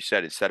coach, like you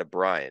said, instead of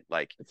Brian.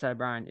 Instead of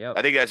Brian, yep.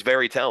 I think that's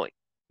very telling.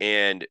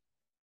 And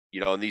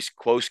in these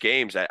close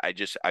games, I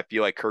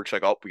feel like Kirk's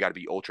like, oh, we got to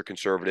be ultra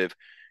conservative.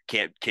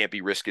 Can't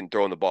be risking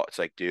throwing the ball. It's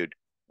like, dude,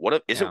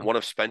 isn't one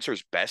of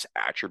Spencer's best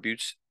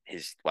attributes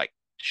his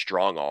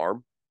strong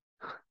arm?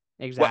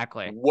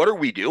 Exactly. What are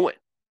we doing?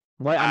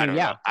 I mean,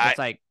 yeah.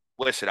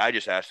 Listen, I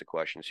just asked the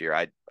questions here.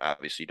 I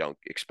obviously don't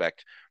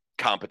expect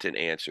competent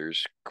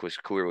answers because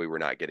clearly we're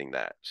not getting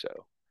that. So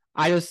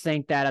I just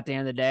think that at the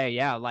end of the day,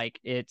 yeah, I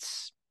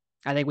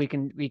think we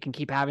can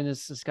keep having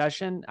this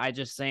discussion. I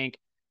just think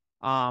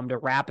to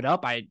wrap it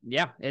up,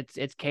 it's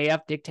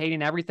KF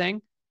dictating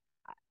everything.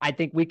 I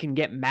think we can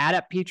get mad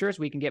at Petras.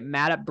 We can get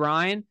mad at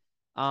Brian.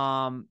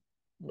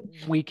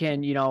 We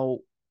can,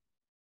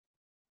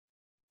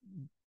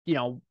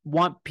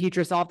 want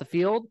Petras off the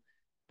field,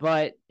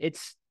 but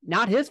it's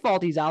not his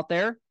fault he's out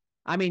there.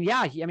 I mean,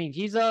 yeah, he's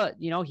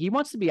he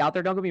wants to be out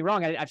there. Don't get me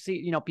wrong. I've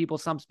seen,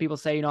 some people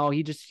say,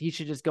 he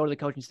should just go to the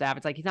coaching staff.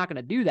 It's like, he's not going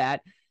to do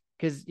that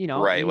because,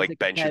 right. Like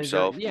bench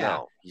himself. Yeah.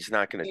 No, he's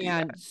not going to do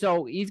that. And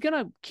so he's going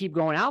to keep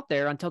going out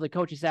there until the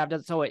coaching staff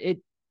does. So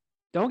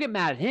don't get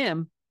mad at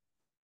him.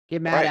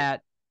 Get mad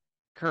at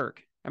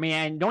Kirk. I mean,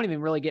 and don't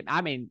even really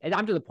I'm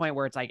to the point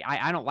where it's like,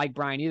 I don't like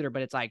Brian either,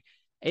 but it's like,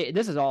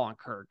 this is all on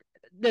Kirk.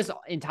 This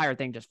entire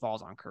thing just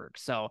falls on Kirk.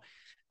 So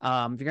if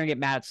you're going to get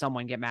mad at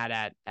someone, get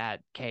mad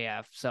at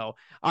KF. So, all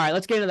right,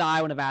 let's get into the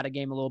Iowa-Nevada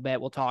game a little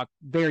bit. We'll talk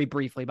very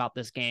briefly about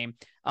this game.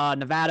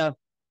 Nevada,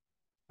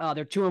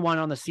 they're 2-1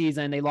 on the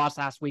season. They lost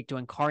last week to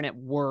Incarnate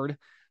Word,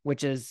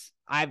 which is,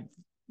 I've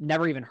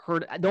never even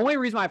heard. The only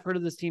reason why I've heard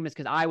of this team is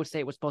because Iowa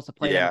State was supposed to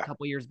play them a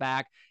couple years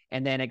back,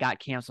 and then it got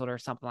canceled or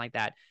something like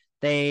that.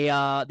 They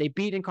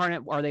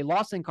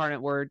lost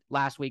Incarnate Word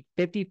last week,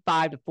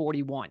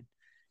 55-41.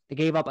 They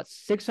gave up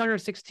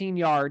 616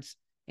 yards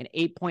and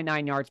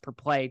 8.9 yards per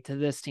play to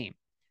this team.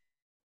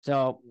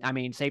 So, I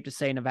mean, safe to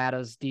say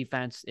Nevada's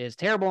defense is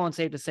terrible, and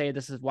safe to say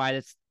this is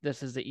why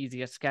this is the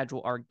easiest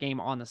schedule or game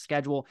on the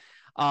schedule.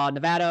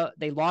 Nevada,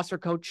 they lost their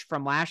coach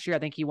from last year. I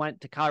think he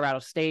went to Colorado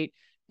State,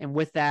 and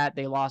with that,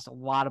 they lost a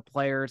lot of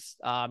players,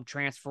 a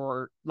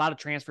lot of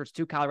transfers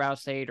to Colorado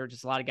State, or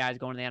just a lot of guys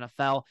going to the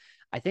NFL.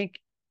 I think,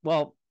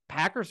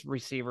 Packers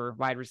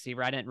wide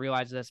receiver. I didn't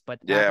realize this, but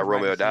Yeah, Packers wide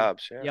Romeo receiver.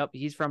 Dobbs. Yeah. Yep,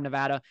 he's from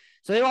Nevada.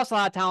 So they lost a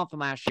lot of talent from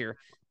last year.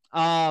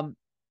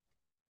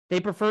 They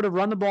prefer to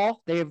run the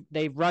ball.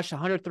 They've rushed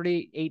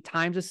 138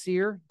 times this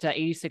year to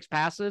 86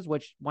 passes,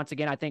 which once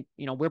again I think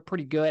we're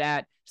pretty good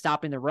at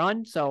stopping the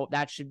run, so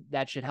that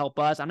should help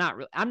us. I'm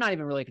not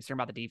even really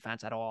concerned about the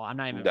defense at all. I'm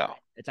not even. No.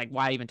 It's like,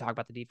 why even talk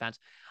about the defense?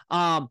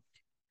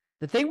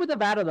 The thing with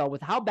Nevada though,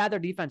 with how bad their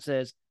defense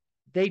is,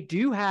 they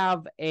do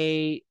have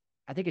I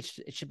think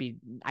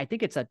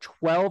it's a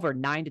 12 or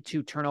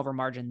 9-2 turnover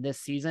margin this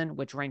season,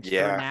 which ranks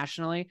third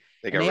nationally.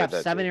 They have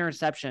 7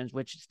 interceptions,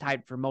 which is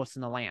tied for most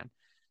in the land.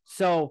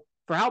 So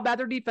for how bad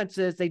their defense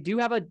is, they do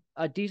have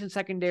a decent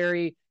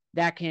secondary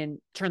that can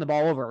turn the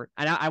ball over.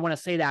 And I want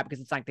to say that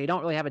because it's like they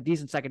don't really have a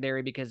decent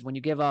secondary, because when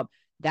you give up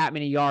that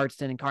many yards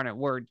to an Incarnate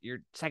Word, your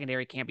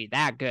secondary can't be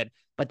that good.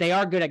 But they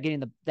are good at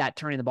getting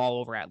turning the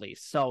ball over at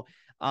least. So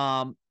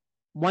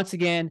once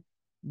again,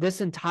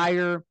 this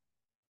entire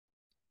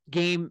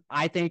game,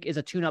 I think, is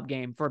a tune-up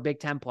game for a Big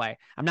Ten play.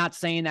 I'm not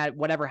saying that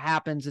whatever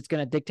happens, it's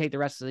going to dictate the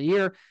rest of the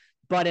year,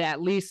 but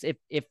at least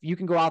if you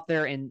can go out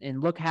there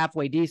and look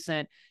halfway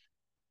decent,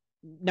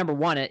 number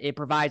one, it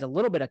provides a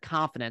little bit of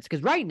confidence.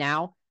 Because right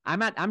now,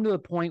 I'm to a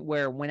point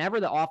where whenever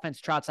the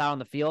offense trots out on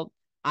the field,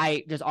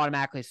 I just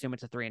automatically assume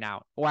it's a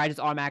 3-and-out, or I just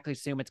automatically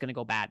assume it's going to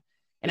go bad.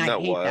 And I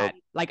hate that.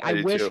 Like,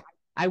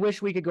 I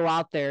wish we could go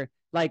out there.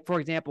 Like, for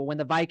example, when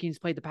the Vikings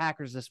played the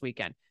Packers this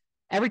weekend,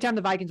 every time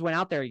the Vikings went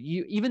out there,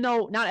 even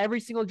though not every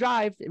single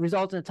drive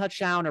results in a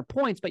touchdown or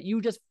points, but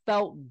you just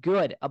felt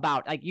good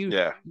about, like, you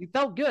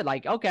felt good.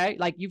 Like, okay,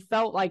 like you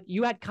felt like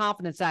you had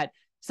confidence that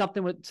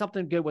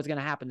something good was going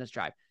to happen this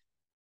drive.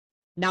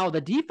 Now,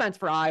 the defense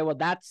for Iowa,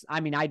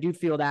 I do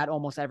feel that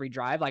almost every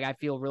drive. Like, I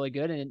feel really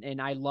good,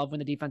 and I love when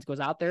the defense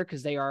goes out there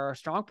because they are a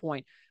strong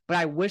point. But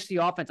I wish the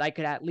offense, I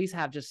could at least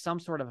have just some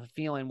sort of a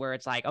feeling where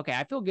it's like, okay,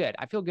 I feel good.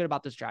 I feel good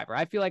about this drive, or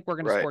I feel like we're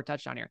going to score a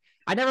touchdown here.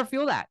 I never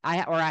feel that. I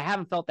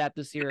haven't felt that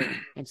this year,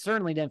 and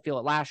certainly didn't feel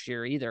it last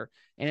year either.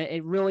 And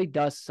it really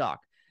does suck.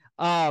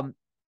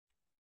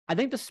 I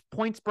think the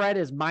point spread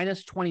is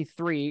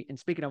 -23. And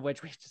speaking of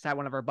which, we just had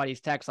one of our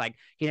buddies text, like,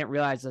 he didn't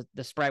realize that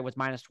the spread was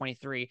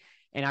 -23.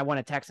 And I want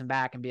to text him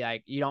back and be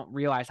like, you don't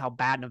realize how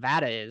bad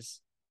Nevada is.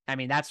 I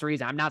mean, that's the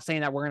reason. I'm not saying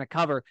that we're going to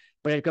cover,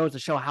 but it goes to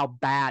show how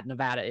bad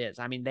Nevada is.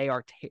 I mean, they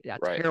are a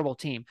terrible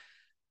team,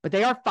 but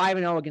they are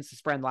 5-0 against the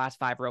spread in the last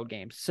 5 road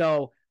games.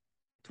 So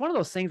it's one of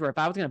those things where if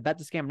I was going to bet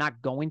this game, I'm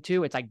not going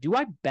to. It's like, do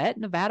I bet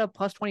Nevada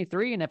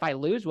 +23? And if I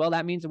lose, well,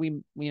 that means that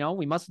we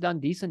must have done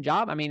a decent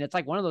job. I mean, it's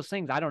like one of those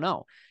things. I don't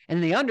know.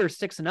 And the under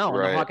 6-0 in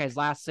the Hawkeyes'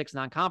 last 6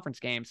 non-conference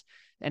games.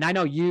 And I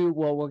know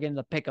we'll get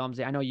into the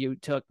pick'ems. I know you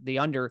took the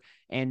under,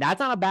 and that's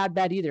not a bad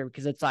bet either,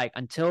 because it's like,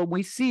 until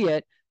we see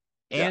it,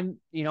 and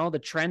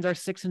the trends are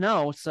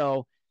 6-0,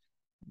 so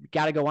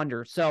got to go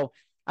under. So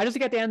I just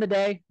think at the end of the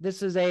day,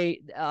 this is a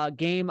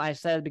game. I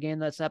said at the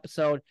beginning of this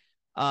episode,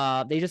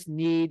 they just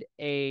need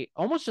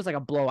almost just like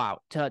a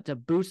blowout to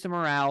boost the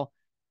morale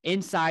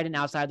inside and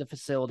outside the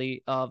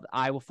facility of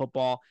Iowa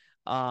football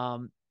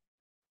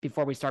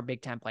before we start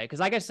Big Ten play. Because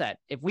like I said,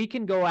 if we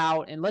can go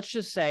out and let's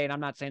just say, and I'm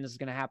not saying this is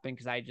going to happen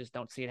because I just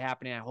don't see it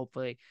happening, and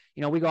hopefully,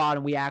 we go out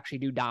and we actually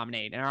do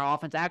dominate and our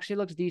offense actually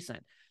looks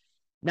decent.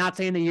 Not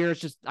saying the year is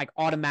just like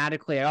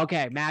automatically,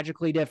 okay,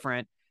 magically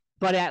different,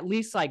 but at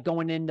least like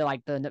going into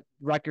like the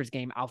Rutgers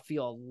game, I'll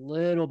feel a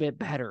little bit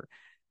better.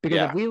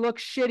 Because if we look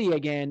shitty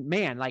again,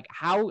 man, like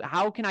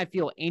how can I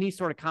feel any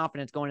sort of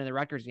confidence going into the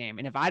Rutgers game?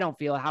 And if I don't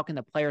feel it, how can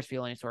the players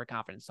feel any sort of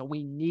confidence? So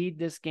we need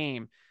this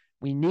game.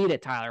 We need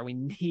it, Tyler. We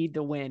need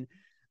to win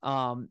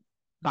by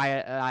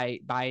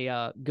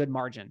a good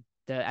margin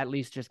to at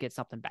least just get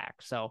something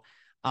back. So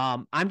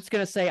I'm just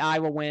gonna say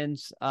Iowa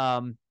wins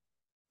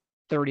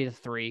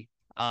 30-3.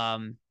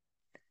 And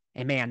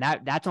man,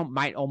 that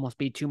might almost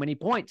be too many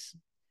points.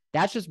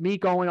 That's just me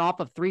going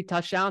off of 3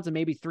 touchdowns and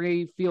maybe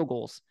 3 field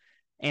goals.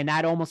 And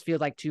that almost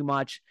feels like too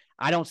much.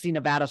 I don't see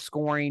Nevada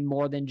scoring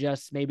more than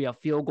just maybe a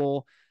field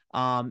goal.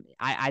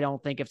 I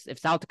don't think if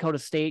South Dakota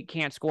State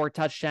can't score a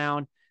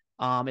touchdown,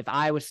 if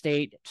Iowa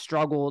State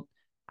struggled,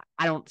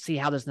 I don't see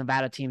how this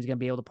Nevada team is going to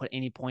be able to put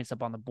any points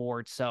up on the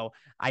board. So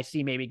I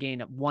see maybe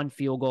getting 1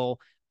 field goal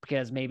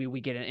because maybe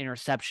we get an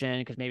interception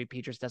because maybe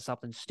Petras does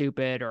something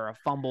stupid or a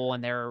fumble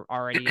and they're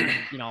already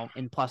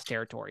in plus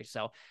territory.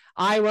 So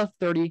Iowa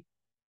 30,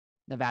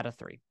 Nevada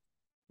 3.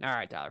 All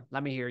right, Tyler,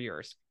 let me hear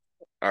yours.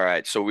 All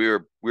right, so we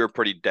were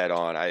pretty dead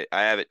on. I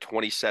have it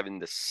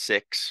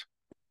 27-6.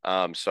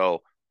 So a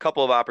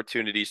couple of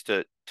opportunities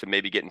to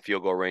maybe get in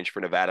field goal range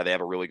for Nevada. They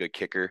have a really good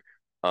kicker.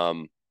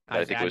 I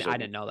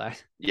didn't know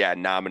that. Yeah,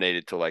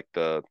 nominated to like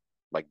the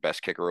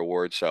best kicker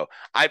award. So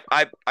I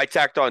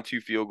tacked on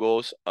 2 field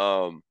goals.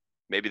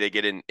 Maybe they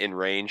get in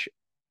range.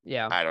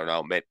 Yeah, I don't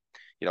know. Maybe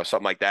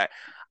something like that.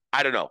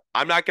 I don't know.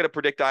 I'm not going to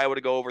predict Iowa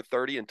to go over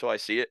 30 until I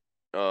see it.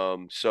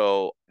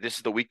 So this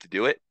is the week to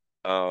do it.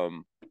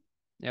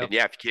 Yep. And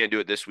if you can't do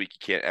it this week, you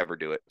can't ever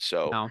do it.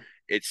 So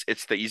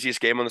it's the easiest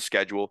game on the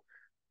schedule.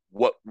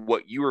 What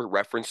you were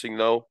referencing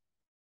though,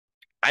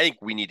 I think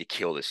we need to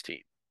kill this team.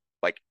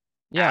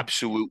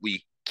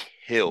 Absolutely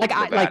killed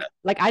Nevada.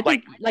 I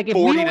think like if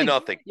 40 we only, to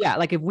nothing. Yeah,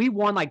 like if we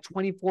won like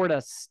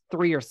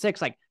 24-3 or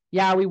 6, like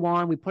yeah, we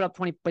won, we put up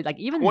 20, but like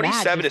even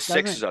 27 that to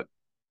 6 is a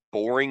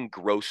boring,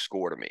 gross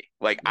score to me.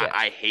 Like Yeah.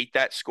 I hate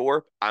that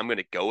score. I'm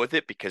gonna go with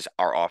it because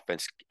our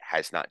offense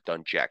has not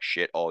done jack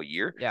shit all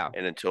year. Yeah.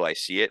 And until I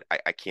see it,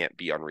 I can't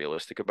be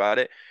unrealistic about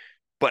it.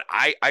 But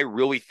I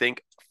really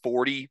think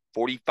 40,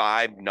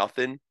 45,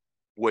 nothing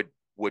would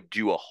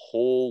do a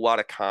whole lot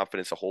of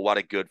confidence, a whole lot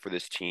of good for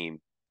this team.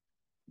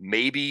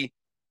 Maybe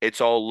it's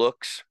all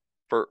looks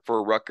for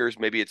Rutgers.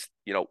 Maybe it's,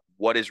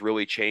 what has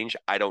really changed?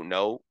 I don't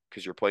know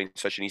because you're playing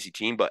such an easy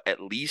team, but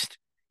at least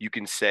you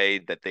can say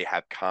that they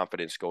have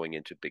confidence going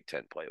into Big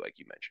Ten play, like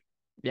you mentioned.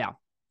 Yeah.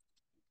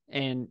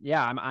 And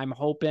yeah, I'm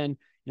hoping,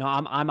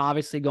 I'm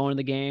obviously going to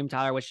the game.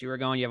 Tyler, I wish you were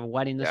going. You have a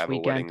wedding this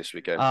weekend. A wedding this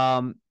weekend.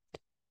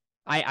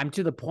 I'm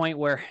to the point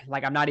where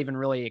like I'm not even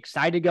really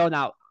excited to go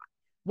now.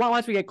 Well,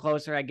 once we get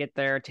closer, I get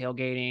there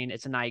tailgating.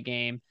 It's a night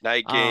game.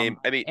 I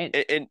mean,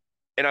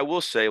 and I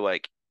will say,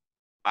 like,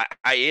 I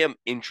am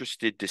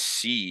interested to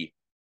see,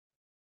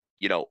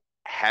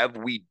 have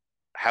we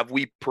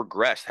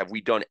progressed? Have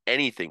we done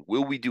anything?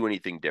 Will we do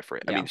anything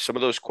different? Yeah. I mean, some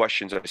of those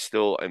questions I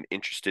still am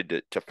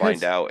interested to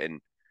find out.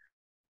 And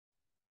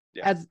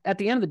as at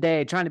the end of the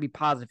day, trying to be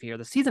positive here,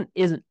 the season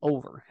isn't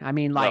over. I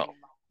mean, like,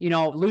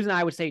 losing,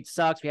 I would say it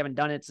sucks. We haven't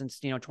done it since,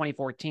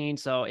 2014.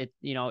 So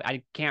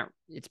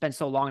it's been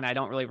so long and I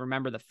don't really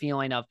remember the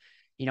feeling of,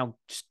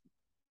 just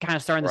kind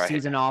of starting the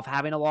season off,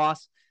 having a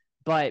loss.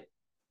 But,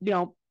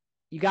 you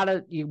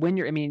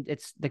win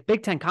it's the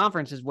Big Ten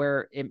conference is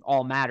where it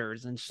all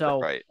matters. And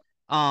so,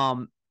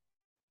 and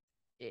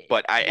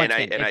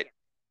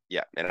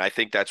I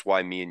think that's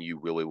why me and you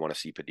really want to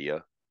see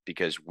Padilla,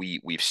 because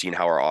we've seen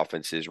how our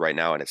offense is right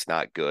now and it's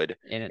not good.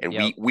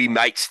 We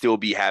might still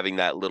be having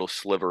that little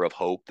sliver of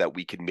hope that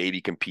we could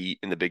maybe compete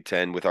in the Big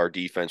Ten with our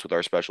defense, with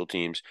our special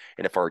teams.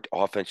 And if our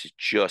offense is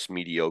just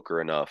mediocre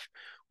enough,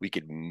 we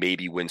could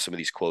maybe win some of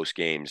these close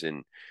games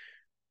and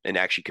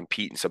actually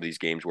compete in some of these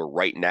games where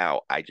right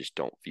now I just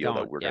don't feel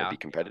that we're going to be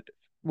competitive.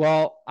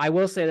 Well, I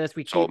will say this: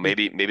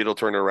 maybe it'll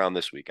turn it around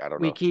this week. I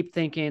don't know. We keep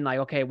thinking like,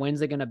 okay,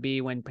 when's it going to be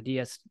when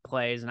Padilla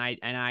plays? And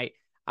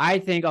I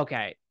think,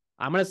 okay,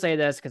 I'm going to say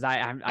this because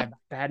I've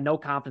had no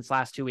confidence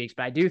last 2 weeks,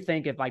 but I do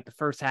think if like the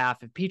first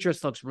half, if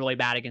Petrus looks really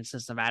bad against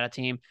this Nevada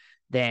team,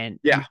 then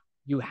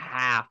you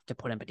have to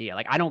put in Padilla.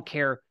 Like I don't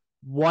care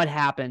what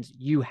happens,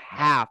 you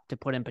have to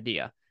put in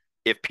Padilla.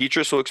 If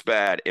Petrus looks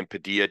bad and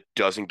Padilla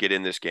doesn't get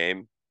in this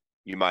game,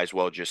 you might as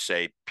well just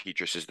say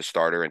Petrus is the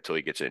starter until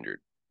he gets injured.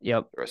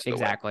 Yep,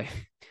 exactly.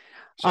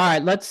 So. All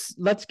right,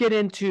 let's get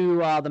into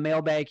the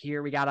mailbag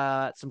here. We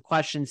got some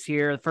questions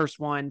here. The first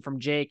one from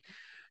Jake.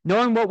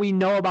 Knowing what we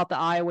know about the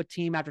Iowa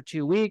team after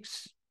 2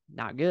 weeks,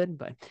 not good,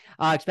 but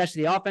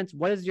especially the offense,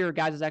 what is your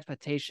guys'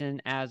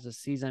 expectation as the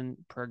season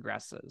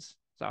progresses?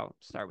 So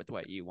start with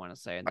what you want to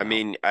say. I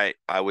mean, I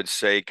would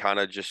say kind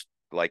of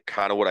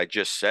what I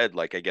just said.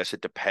 Like, I guess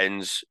it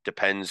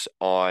depends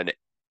on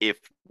if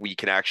we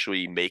can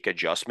actually make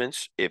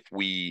adjustments, if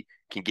we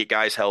can get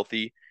guys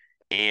healthy,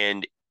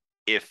 and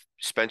if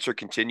Spencer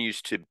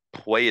continues to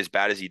play as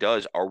bad as he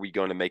does, are we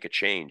going to make a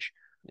change?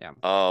 Yeah.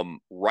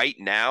 Right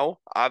now,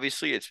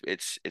 obviously,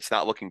 it's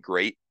not looking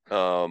great.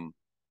 I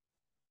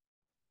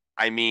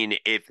mean,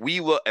 if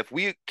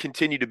we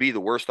continue to be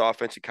the worst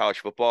offense in college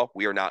football,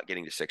 we are not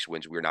getting to 6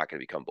 wins. We're not going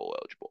to become bowl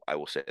eligible. I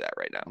will say that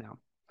right now. No.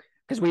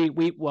 Because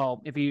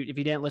if you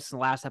didn't listen to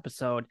the last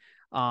episode,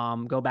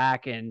 go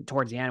back and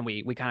towards the end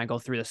we kind of go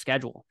through the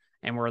schedule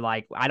and we're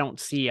like, I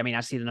see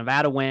the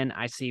Nevada win,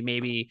 I see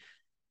maybe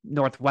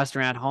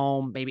Northwestern at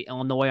home, maybe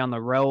Illinois on the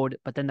road,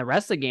 but then the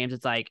rest of the games,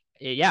 it's like,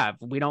 if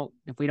we don't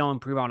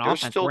improve on There's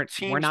offense, still we're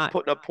teams not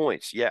putting up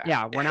points.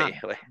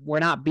 We're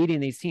not beating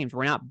these teams.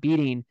 We're not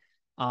beating,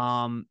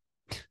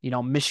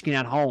 Michigan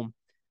at home.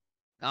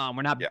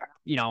 We're not,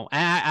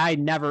 I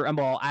never,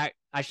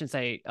 I shouldn't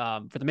say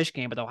for the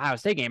Michigan game, but the Ohio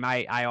State game,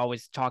 I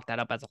always chalk that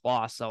up as a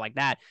loss. So like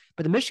that,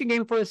 but the Michigan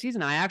game before the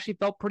season, I actually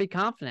felt pretty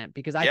confident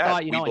because I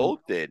thought, we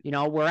both did.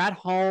 We're at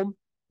home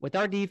with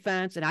our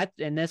defense,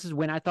 and this is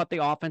when I thought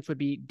the offense would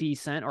be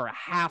decent or a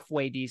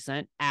halfway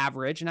decent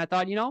average, and I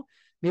thought,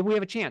 maybe we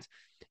have a chance.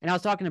 And I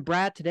was talking to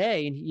Brad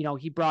today, and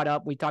he brought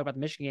up, we talked about the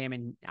Michigan game,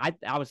 and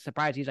I was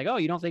surprised. He's like, oh,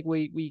 you don't think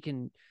we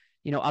can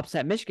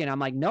upset Michigan? I'm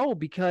like, no,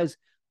 because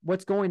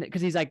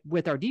because he's like,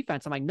 with our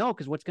defense, I'm like, no,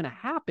 because what's going to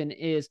happen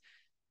is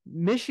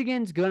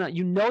Michigan's gonna,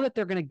 that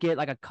they're gonna get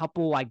like a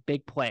couple like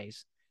big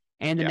plays,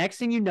 and the next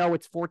thing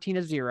it's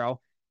 14-0,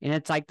 and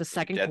it's like the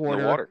second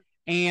quarter,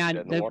 and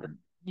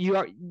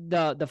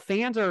the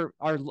fans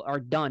are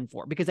done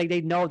for because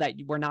they know that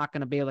we're not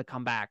gonna be able to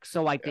come back.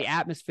 So like the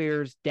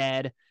atmosphere's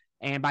dead,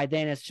 and by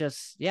then it's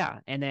just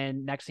and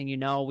then next thing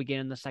we get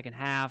in the second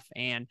half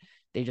and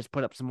they just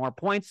put up some more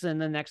points,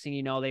 and the next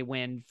thing they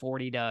win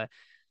 40-3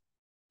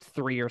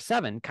 or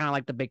 7, kind of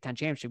like the Big Ten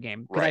championship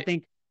game. Because I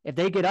think if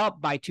they get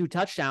up by 2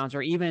 touchdowns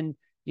or even,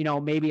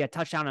 maybe a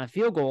touchdown and a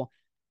field goal,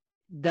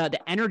 the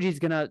energy is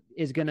gonna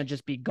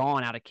just be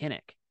gone out of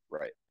Kinnick.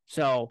 Right.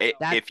 So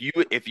if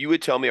you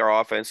would tell me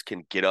our offense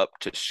can get up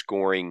to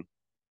scoring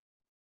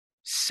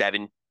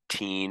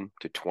 17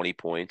 to 20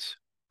 points,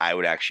 I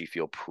would actually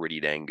feel pretty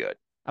dang good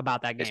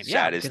about that game. As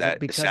Yeah, sad as that,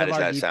 because as sad of as our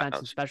that defense and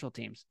sounds. special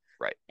teams.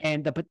 Right.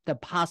 And the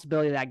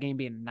possibility of that game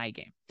being a night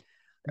game.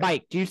 Right.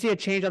 Mike, do you see a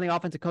change on the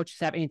offensive coaching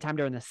staff anytime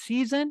during the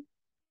season?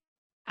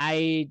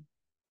 I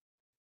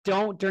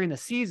don't during the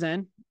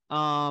season.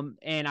 And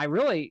I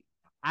really,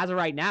 as of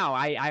right now,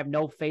 I have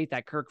no faith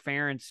that Kirk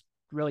Ferentz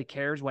really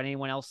cares what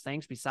anyone else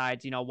thinks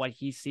besides, what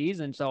he sees.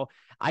 And so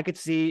I could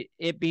see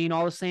it being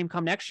all the same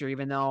come next year,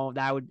 even though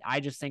I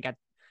just think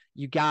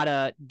you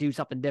gotta do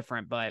something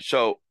different. But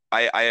so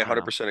I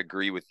 100%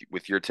 agree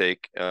with your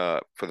take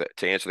to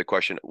answer the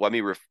question. I'm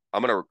going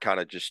to kind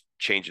of just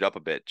change it up a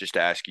bit just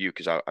to ask you,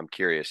 because I'm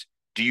curious.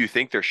 Do you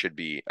think there should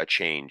be a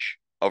change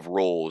of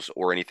roles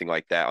or anything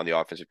like that on the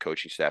offensive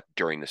coaching staff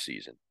during the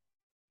season?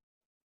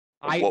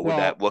 What would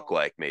that look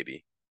like,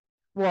 maybe?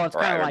 Well, it's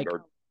kind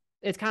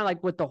of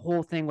like with the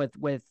whole thing with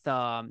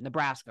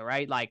Nebraska,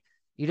 right? Like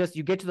you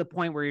get to the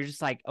point where you're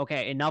just like,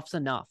 okay, enough's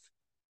enough.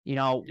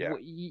 Yeah.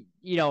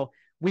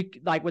 We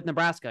like with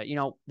Nebraska,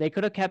 they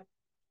could have kept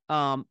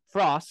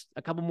Frost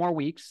a couple more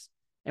weeks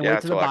and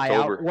wait till the buyout,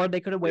 October. or they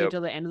could have waited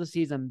till the end of the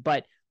season.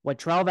 But what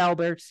Trev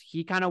Alberts,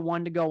 he kind of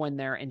wanted to go in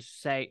there and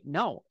say,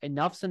 no,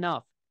 enough's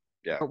enough.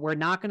 Yeah. We're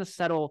not going to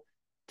settle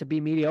to be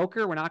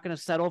mediocre. We're not going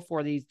to settle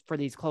for these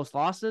close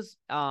losses.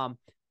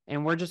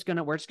 And we're just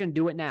gonna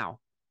do it now.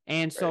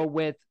 And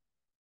so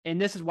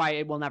and this is why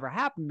it will never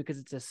happen, because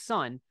it's his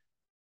son.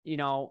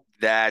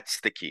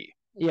 That's the key.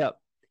 Yep.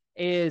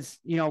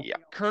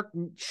 Kirk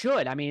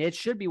should. I mean, it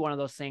should be one of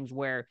those things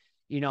where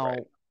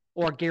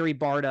or Gary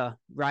Barta,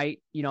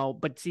 right?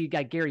 But see, you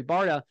got Gary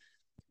Barta.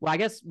 Well, I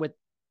guess with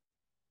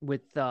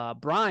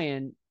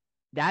Brian,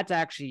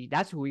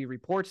 that's who he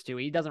reports to.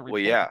 He doesn't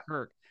report to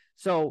Kirk.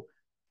 So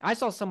I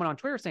saw someone on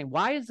Twitter saying,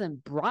 why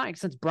isn't Brian,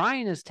 since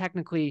Brian is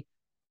technically,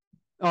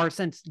 or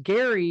since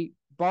Gary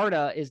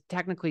Barta is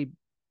technically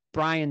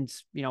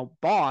Brian's,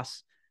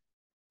 boss,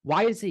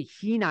 why is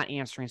he not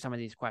answering some of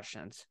these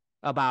questions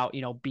about,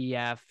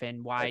 BF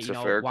and why, That's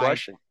a fair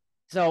question.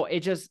 So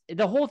it just,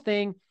 the whole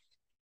thing,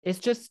 it's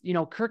just,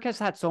 Kirk has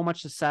had so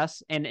much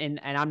success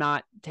and I'm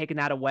not taking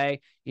that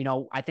away.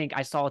 I think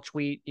I saw a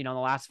tweet, in the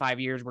last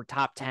 5 years, we're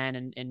top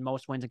 10 in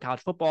most wins in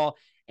college football,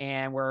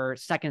 and we're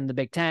second in the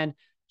Big Ten.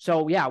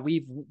 So yeah,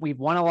 we've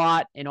won a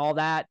lot and all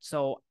that.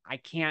 So I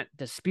can't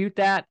dispute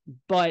that,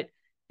 but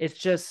it's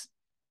just,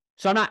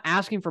 so I'm not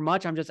asking for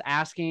much. I'm just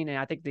asking, and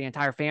I think the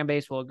entire fan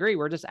base will agree,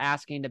 we're just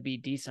asking to be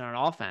decent on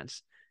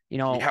offense.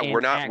 We're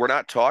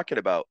not talking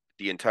about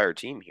the entire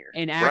team here.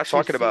 And we're not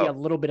talking about a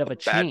little bit of a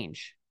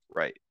change.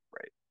 Right.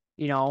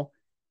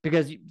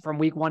 Because from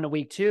week 1 to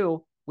week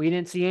 2, we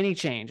didn't see any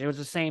change. It was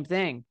the same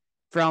thing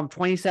from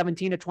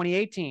 2017 to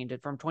 2018,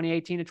 from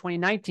 2018 to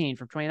 2019,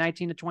 from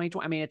 2019 to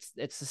 2020. I mean,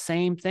 it's the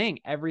same thing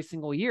every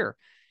single year.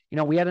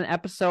 We had an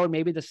episode,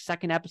 maybe the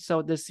second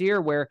episode this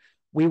year, where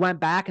we went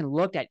back and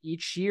looked at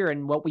each year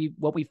and what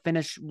we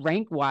finished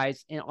rank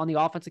wise on the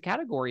offensive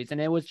categories.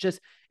 And it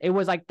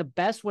was like the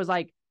best was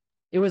like,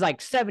 it was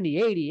like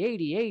 70,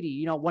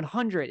 80,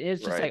 100.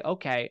 It's just like,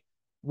 okay,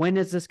 when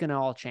is this going to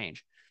all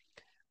change?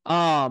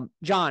 John,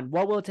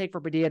 what will it take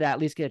for Padilla to at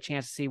least get a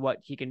chance to see what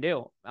he can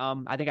do?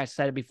 I think I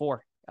said it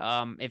before.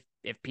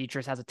 If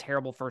Petras has a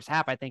terrible first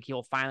half, I think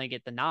he'll finally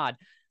get the nod.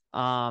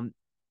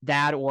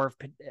 That, or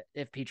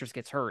if Petras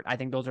gets hurt, I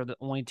think those are the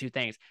only two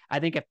things. I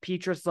think if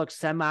Petras looks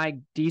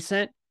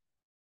semi-decent,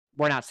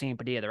 we're not seeing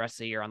Padilla the rest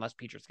of the year unless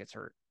Petras gets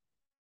hurt.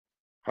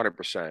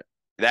 100%.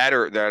 That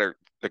or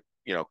the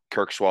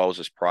Kirk swallows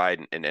his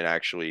pride and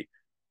actually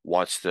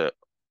wants to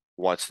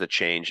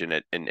change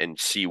and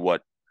see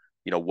what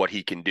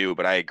he can do.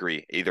 But I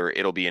agree, either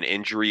it'll be an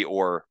injury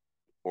or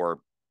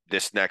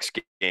this next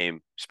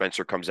game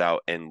Spencer comes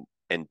out and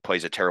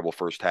plays a terrible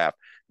first half.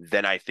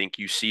 Then I think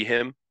you see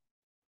him.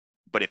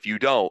 But if you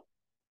don't,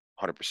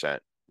 100%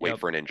 wait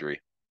for an injury,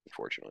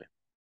 unfortunately.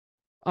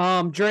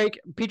 Drake,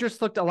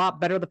 Petras looked a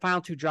lot better the final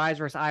 2 drives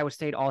versus Iowa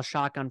State, all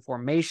shotgun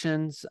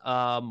formations.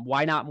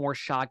 Why not more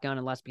shotgun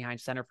and less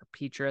behind center for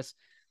Petras?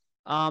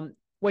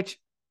 Which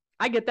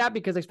I get that,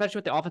 because especially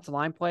with the offensive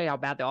line play, how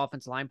bad the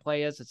offensive line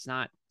play is, it's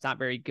not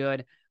very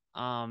good.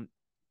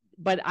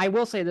 But I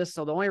will say this,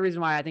 so the only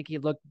reason why I think he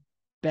looked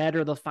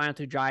better those final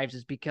 2 drives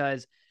is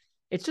because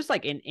it's just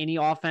like in any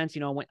offense,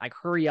 when like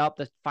hurry up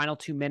the final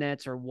 2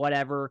 minutes or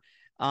whatever.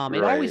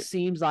 It always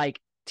seems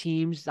like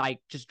teams like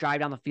just drive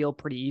down the field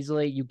pretty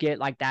easily. You get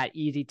like that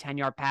easy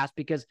 10-yard pass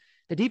because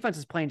the defense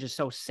is playing just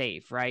so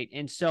safe, right?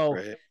 And so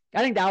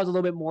I think that was a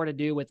little bit more to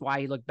do with why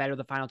he looked better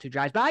the final 2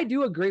 drives. But I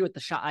do agree with the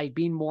shot, like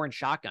being more in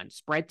shotgun,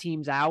 spread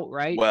teams out,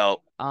 right?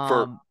 Well,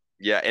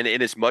 and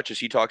as much as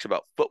he talks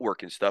about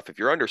footwork and stuff, if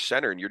you're under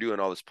center and you're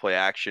doing all this play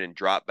action and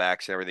drop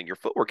backs and everything, your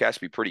footwork has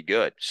to be pretty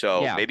good.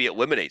 So maybe it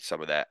eliminates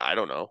some of that. I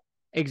don't know.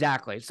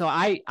 Exactly. So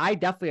I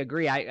definitely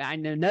agree. I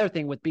another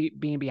thing with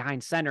being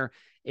behind center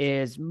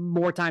is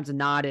more times than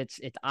not,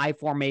 it's I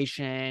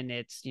formation.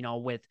 It's,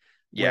 with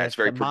it's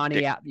very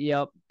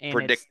and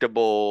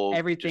predictable.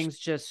 everything's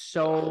just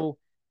so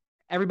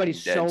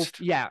everybody's Condensed.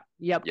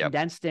 Yep.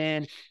 Condensed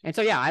in. And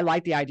so, yeah, I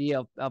like the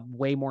idea of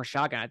way more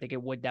shotgun. I think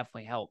it would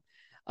definitely help.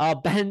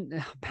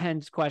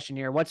 Ben's question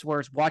here: what's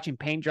worse, watching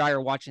paint dry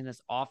or watching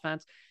this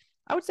offense?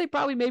 I would say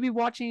probably maybe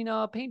watching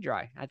paint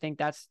dry. I think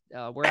that's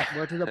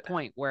we're to the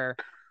point where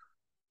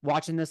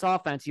watching this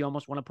offense, you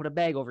almost want to put a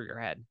bag over your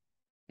head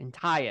and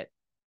tie it.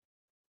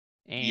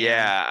 And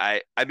yeah,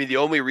 I mean the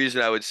only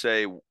reason I would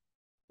say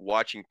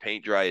watching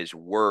paint dry is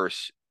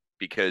worse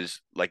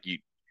because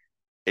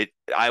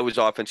Iowa's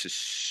offense is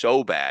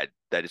so bad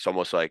that it's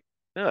almost like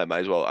I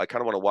might as well. I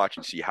kind of want to watch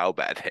and see how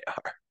bad they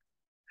are.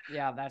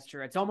 Yeah, that's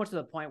true. It's almost to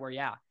the point where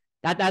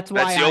that's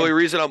why that's the only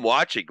reason I'm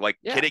watching. Like,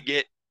 Yeah.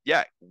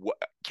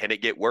 can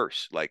it get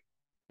worse? Like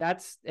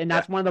that's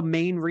one of the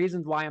main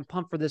reasons why I'm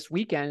pumped for this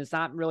weekend. It's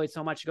not really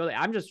so much to go there.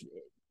 I'm just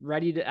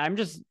ready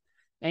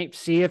to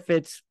see if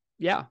it's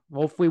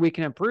hopefully we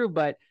can improve,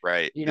 but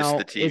right. You know,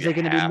 is it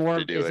going to be more?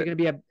 Is it going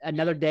to be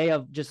another day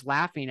of just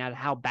laughing at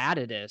how bad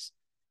it is?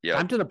 Yeah.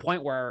 I'm to the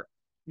point where,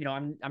 you know,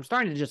 I'm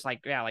starting to just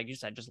like you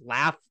said, just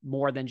laugh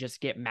more than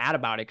just get mad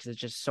about it. Cause it's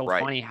just so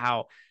funny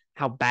how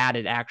bad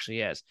it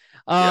actually is.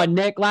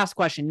 Nick, last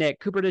question, Nick,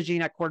 Cooper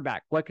DeJean at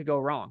quarterback. What could go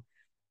wrong?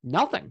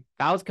 Nothing.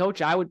 If I was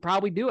coach, I would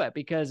probably do it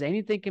because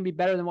anything can be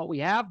better than what we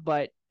have.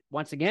 But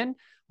once again,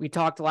 we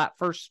talked a lot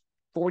first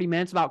 40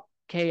 minutes about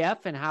KF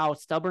and how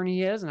stubborn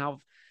he is and how,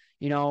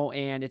 you know,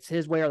 and it's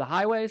his way or the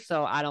highway.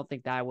 So I don't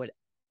think that would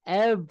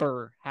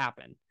ever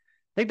happen.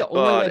 I think the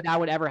only way that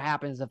would ever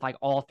happen is if like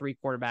all three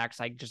quarterbacks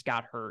like just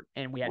got hurt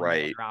and we had no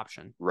other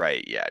option.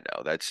 Right. Yeah.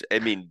 No,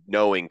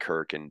 knowing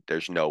Kirk, and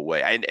there's no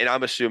way. And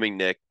I'm assuming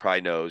Nick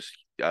probably knows,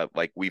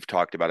 like we've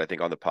talked about, I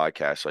think on the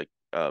podcast, like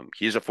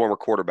he's a former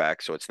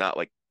quarterback, so it's not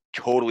like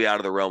totally out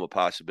of the realm of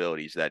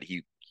possibilities that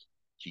he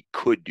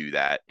could do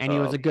that. And he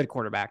was a good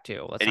quarterback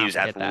too. And he was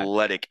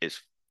athletic as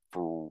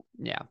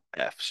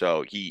F.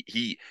 So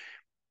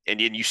and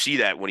you see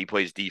that when he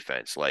plays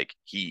defense, like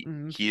he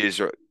is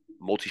a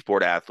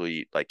multi-sport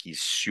athlete, like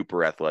he's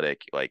super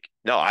athletic. Like,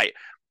 no, I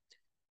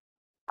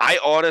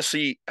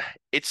honestly,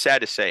 it's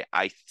sad to say,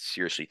 I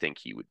seriously think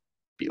he would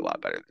be a lot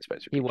better than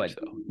Spencer. He would.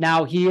 Though.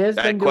 Now he is.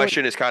 That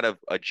question is kind of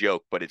a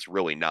joke, but it's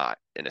really not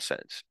in a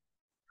sense.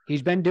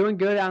 He's been doing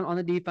good on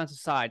the defensive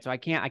side, so I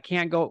can't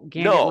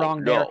get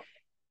wrong there.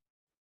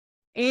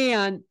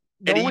 And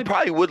he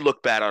probably would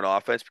look bad on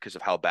offense because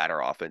of how bad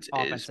our offense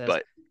is.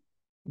 But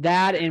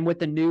that, and with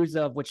the news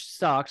of, which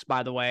sucks,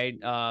 by the way,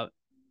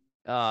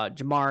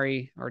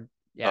 Jamari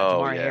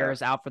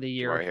Harris out for the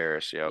year. Jamari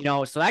Harris, yeah. You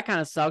know, so that kind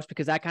of sucks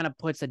because that kind of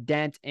puts a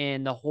dent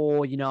in the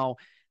whole, you know,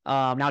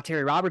 now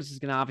Terry Roberts is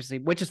going to obviously,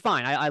 which is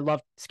fine. I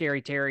love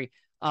scary Terry.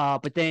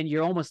 But then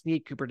you almost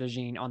need Cooper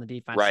DeJean on the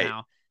defense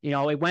now. You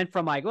know, it went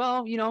from like,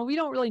 well, you know, we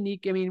don't really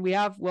need, I mean, we'll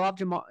have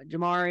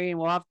Jamari and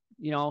we'll have,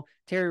 you know,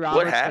 Terry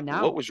Roberts. What happened?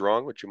 What was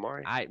wrong with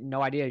Jamari? I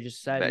no idea. He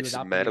just said he was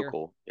out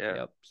medical. For the year. Yeah.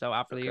 Yep. So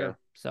out for the year.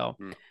 So,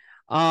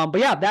 but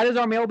yeah, that is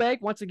our mailbag.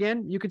 Once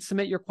again, you can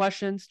submit your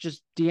questions.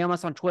 Just DM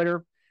us on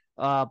Twitter,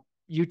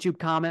 YouTube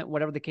comment,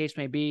 whatever the case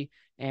may be,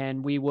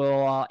 and we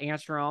will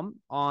answer them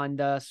on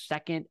the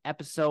second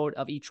episode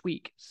of each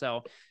week.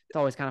 So it's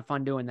always kind of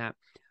fun doing that.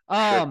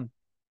 Sure.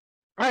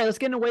 All right, let's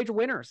get into wager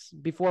winners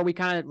before we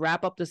kind of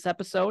wrap up this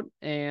episode,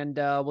 and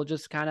we'll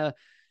just kind of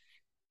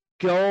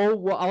go.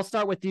 Well, I'll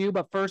start with you,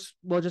 but first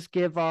we'll just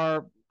give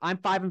I'm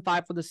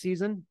 5-5 for the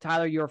season.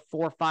 Tyler, you're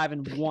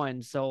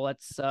 4-5-1. So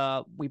let's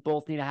we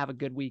both need to have a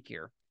good week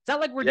here. It's not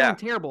like we're doing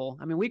terrible.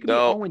 I mean, we could be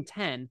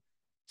 0-10,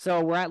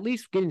 so we're at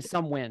least getting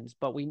some wins.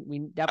 But we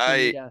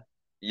definitely need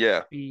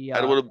to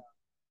had a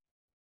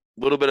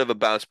little bit of a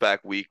bounce back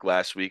week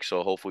last week,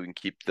 so hopefully we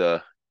can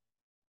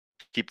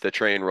keep the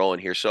train rolling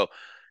here. So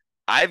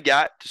I've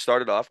got to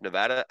start it off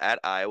Nevada at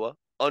Iowa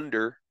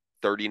under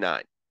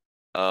 39.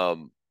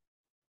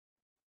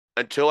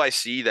 Until I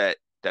see that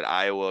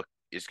Iowa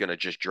is going to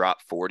just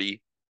drop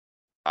 40,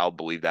 I'll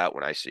believe that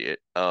when I see it.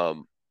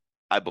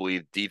 I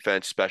believe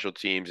defense, special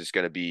teams is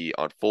going to be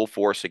on full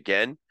force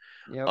again.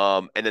 Yep.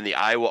 And then the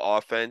Iowa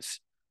offense,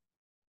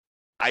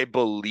 I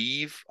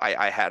believe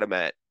I had them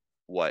at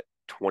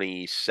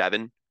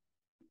 27.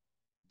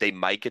 They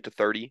might get to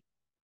 30.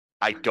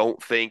 I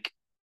don't think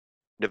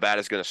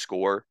Nevada's going to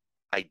score.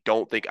 I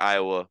don't think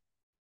Iowa,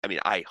 I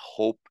mean, I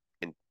hope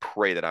and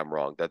pray that I'm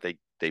wrong, that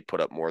they put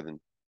up more than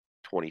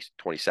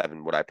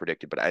 27, what I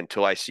predicted. But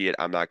until I see it,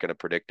 I'm not going to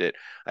predict it.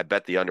 I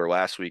bet the under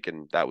last week,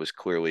 and that was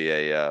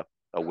clearly a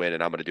win,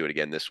 and I'm going to do it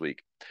again this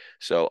week.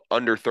 So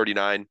under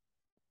 39.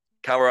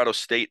 Colorado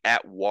State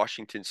at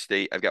Washington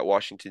State. I've got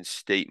Washington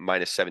State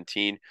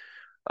 -17.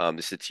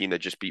 This is a team that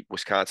just beat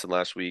Wisconsin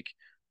last week.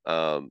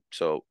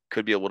 So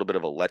could be a little bit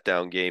of a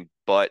letdown game,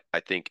 but I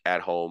think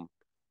at home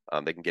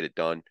they can get it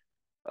done.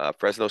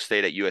 Fresno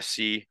State at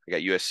USC. I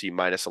got USC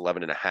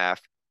 -11.5.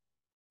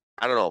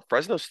 I don't know.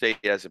 Fresno State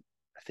has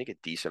I think a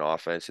decent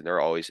offense, and they're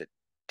always a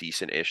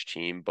decent-ish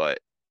team, but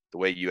the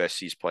way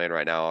USC is playing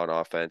right now on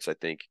offense, I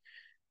think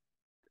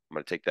I'm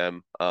going to take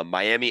them.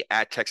 Miami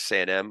at Texas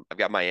A&M. I've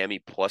got Miami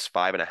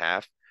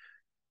 +5.5.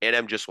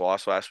 A&M just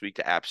lost last week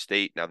to App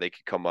State. Now they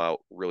could come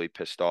out really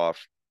pissed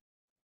off.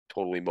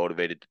 totally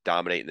motivated to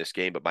dominate in this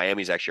game. But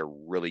Miami's actually a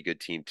really good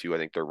team too. I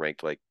think they're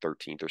ranked like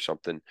 13th or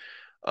something.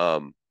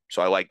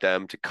 So I like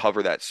them to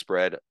cover that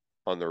spread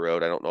on the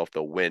road. I don't know if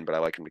they'll win, but I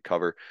like them to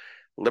cover.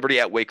 Liberty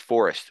at Wake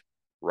Forest,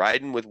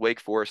 riding with Wake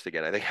Forest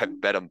again. I think I've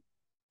bet them,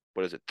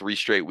 3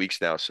 straight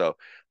weeks now. So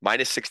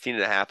minus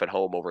 16.5 at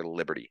home over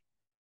Liberty.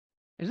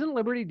 Isn't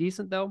Liberty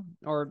decent though?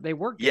 Or they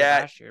were good Yeah.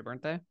 last year,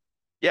 weren't they?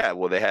 Yeah,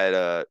 well, they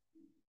had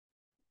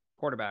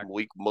Quarterback.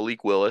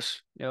 Malik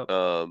Willis, Yep.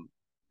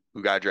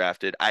 who got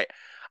drafted. I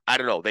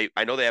don't know.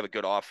 I know they have a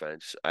good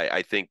offense.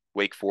 I think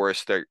Wake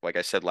Forest, they're, like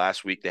I said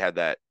last week, they had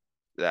that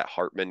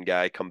Hartman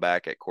guy come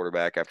back at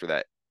quarterback after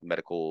that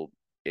medical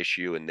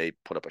issue, and they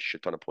put up a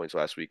shit ton of points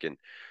last week, and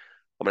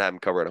I'm gonna have them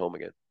cover at home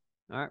again.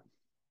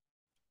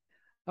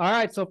 All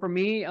right. So for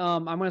me,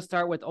 I'm going to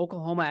start with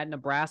Oklahoma at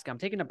Nebraska. I'm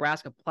taking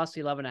Nebraska plus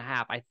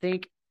 11.5. I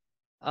think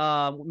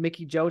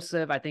Mickey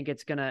Joseph, I think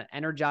it's going to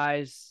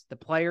energize the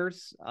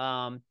players.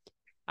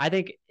 I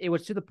think it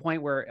was to the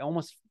point where it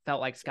almost felt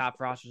like Scott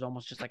Frost was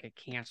almost just like a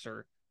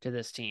cancer to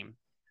this team.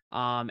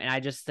 And I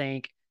just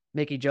think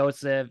Mickey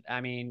Joseph, I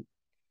mean,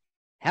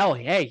 hell,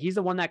 hey, he's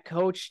the one that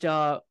coached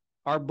our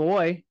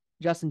boy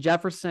Justin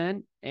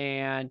Jefferson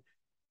and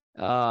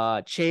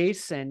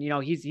Chase, and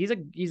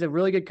he's a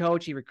really good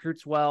coach. He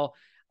recruits well.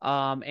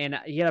 And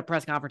he had a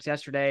press conference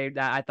yesterday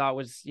that I thought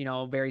was,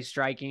 very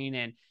striking,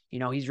 and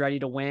he's ready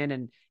to win.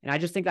 And I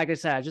just think, like I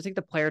said, I just think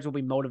the players will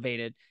be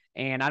motivated,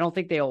 and I don't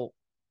think they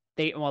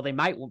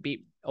might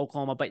beat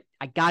Oklahoma, but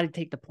I got to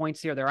take the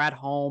points here. They're at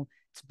home.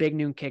 It's big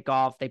noon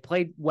kickoff. They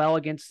played well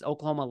against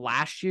Oklahoma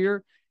last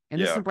year. And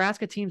this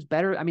Nebraska team's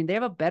better. I mean, they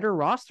have a better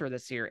roster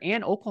this year,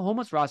 and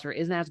Oklahoma's roster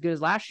isn't as good as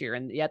last year,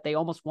 and yet they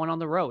almost won on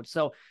the road.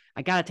 So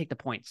I got to take the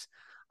points.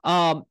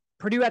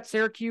 Purdue at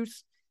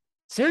Syracuse.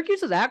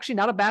 Syracuse is actually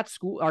not a bad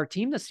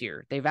team this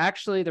year. They're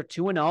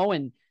 2-0,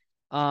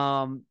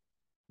 and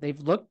they've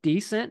looked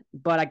decent,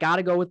 but I got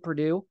to go with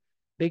Purdue.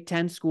 Big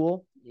Ten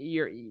school.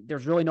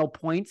 There's really no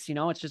points.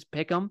 It's just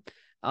pick them.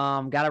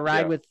 Got to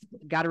ride with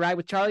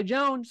Charlie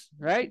Jones,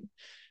 right?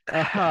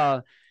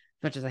 As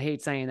much as I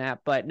hate saying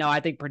that, but no,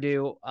 I think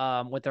Purdue,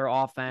 with their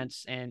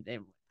offense and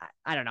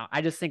I don't know.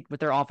 I just think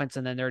with their offense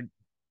and then their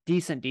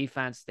decent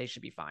defense, they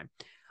should be fine.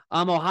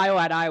 Ohio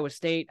at Iowa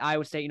State.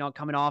 Iowa State,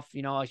 coming off,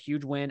 a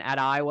huge win at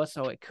Iowa,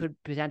 so it could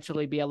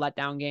potentially be a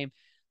letdown game.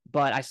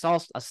 But I saw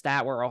a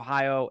stat where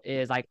Ohio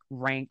is like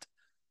ranked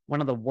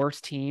one of the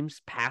worst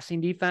teams passing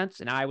defense,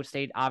 and Iowa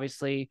State,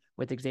 obviously,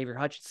 with Xavier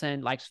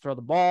Hutchinson, likes to throw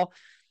the ball.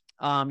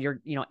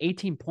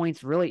 18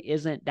 points really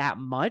isn't that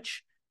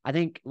much. I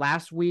think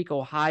last week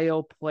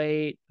Ohio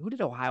played. Who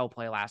did Ohio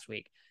play last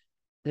week?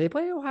 Did they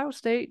play Ohio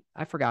State?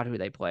 I forgot who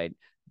they played.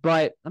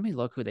 But let me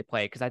look who they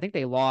played, because I think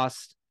they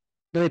lost.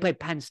 No, they played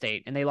Penn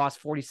State, and they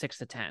lost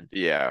 46-10.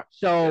 Yeah.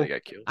 So they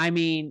got killed. I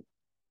mean,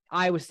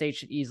 Iowa State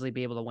should easily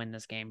be able to win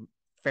this game,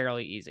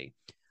 fairly easy.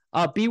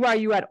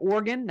 BYU at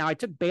Oregon. Now I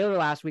took Baylor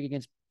last week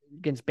against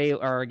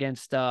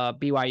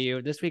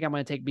BYU. This week I'm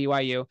going to take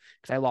BYU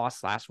because I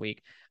lost last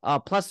week.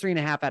 Plus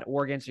 3.5 at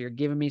Oregon. So you're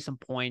giving me some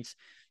points.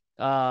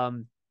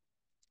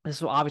 This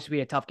will obviously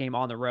be a tough game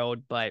on the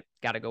road, but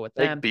got to go with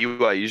them.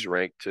 BYU's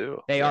ranked too.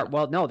 They are.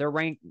 Well, no, they're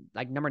ranked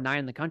like number 9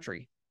 in the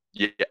country.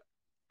 Yeah.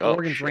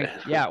 Oregon's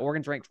ranked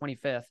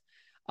 25th.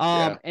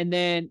 And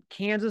then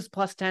Kansas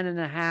plus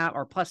 10.5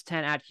 or plus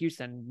 10 at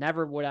Houston.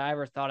 Never would I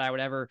ever thought I would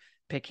ever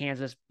pick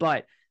Kansas,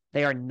 but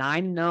they are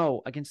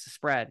 9-0 against the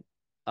spread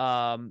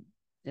in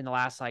the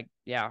last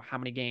how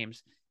many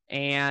games.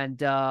 And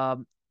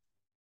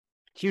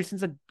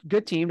Houston's a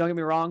good team, don't get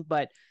me wrong,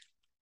 but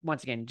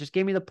once again, just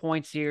give me the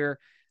points here.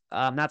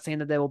 I'm not saying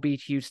that they will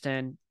beat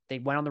Houston. They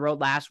went on the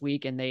road last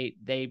week and they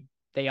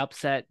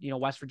upset,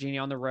 West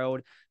Virginia on the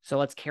road. So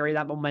let's carry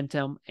that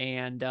momentum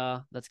and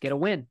let's get a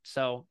win.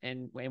 So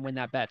and win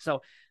that bet.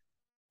 So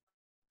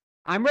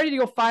I'm ready to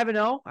go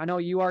 5-0. I know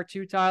you are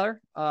too,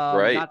 Tyler.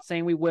 Right. Not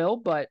saying we will,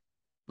 but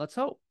let's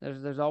hope.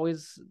 There's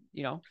always,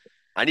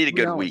 I need a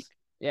good week.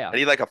 Yeah. I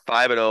need like a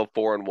 5-0,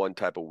 4-1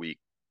 type of week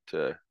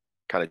to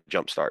kind of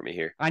jumpstart me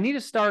here. I need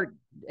to start,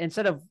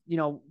 instead of,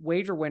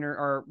 wager winner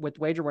or with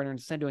wager winner,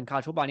 instead of doing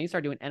college football, I need to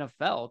start doing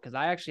NFL, because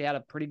I actually had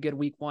a pretty good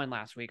week 1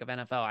 last week of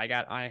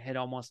NFL. I hit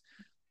almost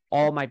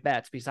all my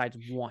bets besides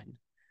one.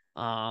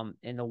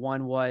 And the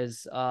one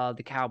was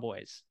the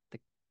Cowboys. The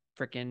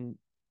freaking,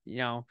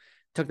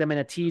 took them in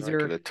a teaser.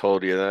 I could have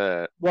told you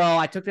that. Well,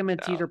 I took them in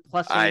a teaser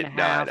plus 3.5.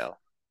 I know.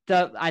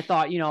 I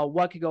thought,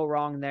 what could go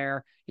wrong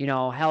there?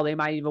 Hell, they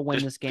might even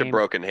win this game. A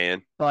broken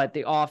hand. But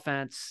the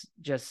offense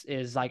just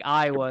is like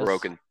Iowa's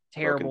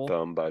terrible. Broken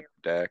thumb by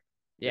Dak.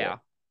 Yeah.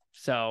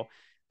 So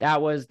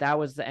that was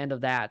the end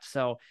of that.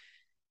 So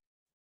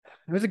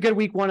it was a good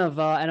week 1 of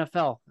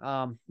NFL.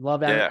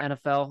 Love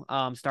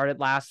NFL. Started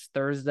last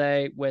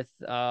Thursday with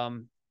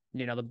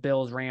the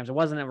Bills Rams. It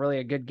wasn't really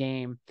a good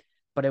game,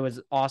 but it was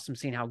awesome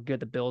seeing how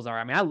good the Bills are.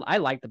 I mean, I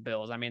like the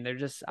Bills. I mean, they're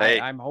just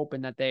I'm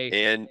hoping that they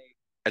and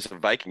as a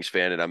Vikings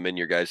fan, and I'm in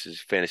your guys'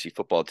 fantasy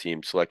football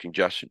team, selecting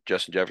Justin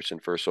Jefferson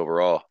first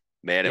overall.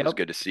 Man, it was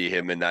good to see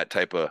him in that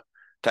type of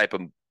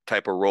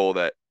role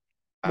that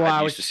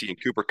I'm used to seeing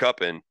Cooper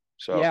Kupp in.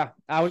 So yeah,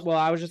 I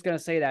was just gonna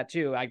say that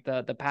too. Like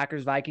the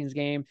Packers Vikings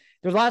game,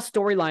 there's a lot of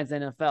storylines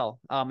in the NFL.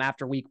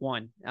 After week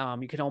 1,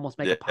 you could almost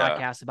make a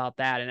podcast about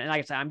that. And like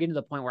I said, I'm getting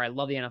to the point where I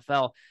love the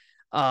NFL.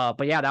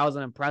 But yeah, that was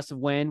an impressive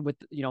win with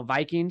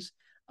Vikings.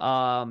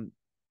 I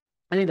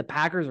think the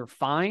Packers are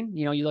fine.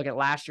 You look at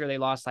last year, they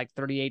lost like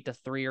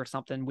 38-3 or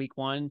something week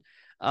 1.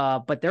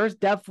 But there's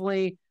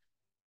definitely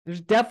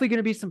going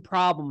to be some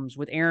problems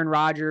with Aaron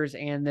Rodgers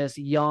and this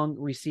young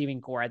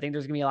receiving core. I think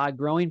there's going to be a lot of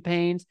growing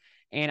pains.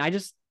 And I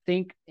just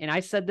think, and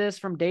I said this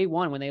from day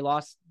one when they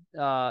lost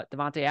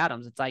Devontae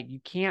Adams, it's like you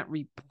can't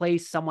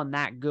replace someone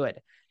that good.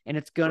 And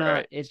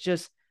it's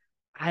just,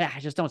 I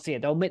just don't see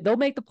it. They'll make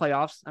the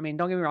playoffs. I mean,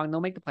 don't get me wrong,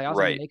 they'll make the playoffs.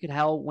 Right. I mean, they could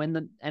win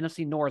the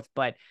NFC North,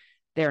 but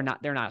they're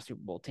not a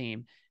Super Bowl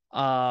team.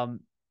 And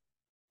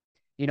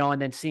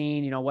then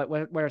seeing,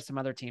 what are some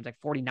other teams like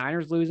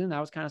 49ers losing? That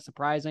was kind of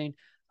surprising.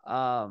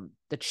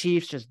 The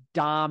Chiefs just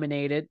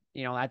dominated.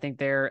 I think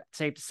they're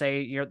safe to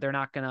say they're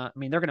not gonna. I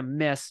mean, they're gonna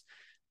miss.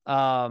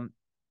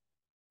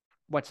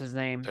 What's his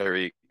name?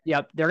 Tyreek.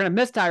 Yep, they're gonna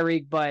miss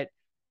Tyreek, but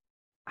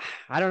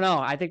I don't know.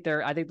 I think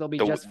they'll be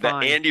just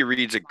fine. Andy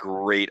Reid's a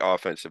great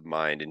offensive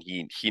mind, and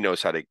he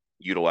knows how to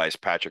utilize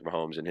Patrick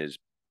Mahomes and his,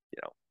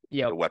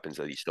 the weapons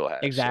that he still has.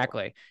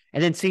 Exactly. So.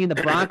 And then seeing the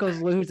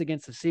Broncos lose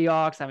against the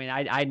Seahawks. I mean,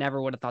 I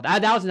never would have thought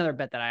that. That was another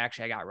bet that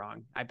I got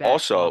wrong. I bet.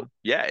 Also,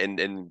 yeah, and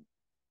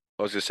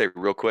I was gonna say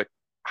real quick,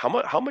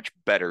 how much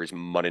better is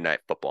Monday Night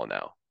Football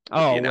now?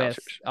 Oh, the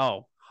announcers.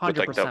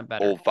 100%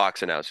 better. Old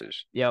Fox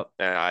announcers. Yep.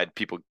 And I had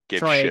people give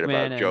Troy shit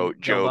Aikman about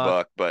Joe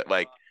Buck, but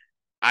like,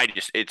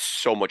 it's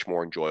so much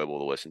more enjoyable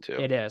to listen to.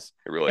 It is.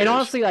 It really is. And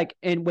honestly,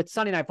 and with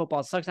Sunday Night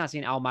Football, it sucks not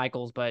seeing Al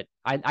Michaels, but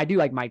I do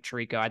like Mike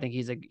Tirico. I think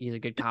he's a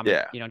good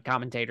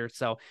commentator.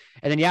 So,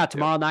 and then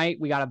tomorrow night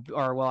we got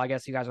I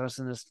guess you guys are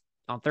listening to this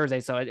on Thursday,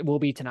 so it will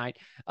be tonight.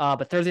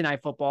 But Thursday Night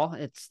Football,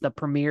 it's the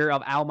premiere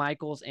of Al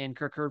Michaels and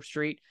Kirk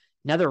Herbstreit.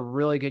 Another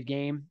really good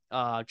game.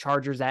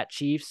 Chargers at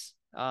Chiefs.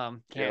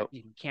 You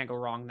can't go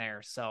wrong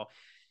there. So,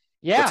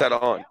 yeah. What's that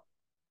on?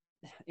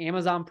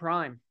 Amazon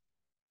Prime.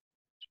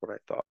 That's what I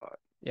thought.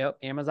 Yep,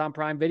 Amazon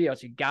Prime Video.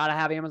 So you gotta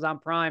have Amazon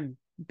Prime,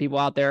 people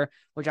out there,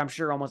 which I'm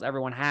sure almost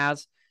everyone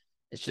has.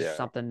 It's just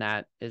something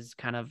that is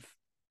kind of,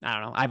 I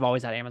don't know. I've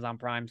always had Amazon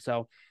Prime,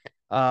 so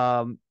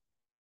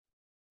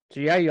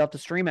you have to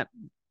stream it.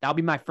 That'll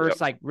be my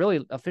first,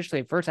 really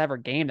officially first ever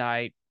game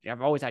that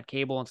I've always had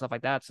cable and stuff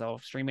like that. So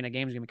streaming a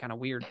game is gonna be kind of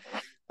weird.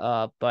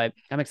 But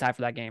I'm excited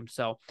for that game.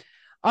 So,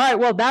 all right,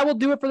 well, that will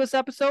do it for this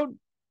episode.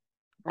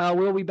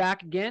 We'll be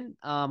back again.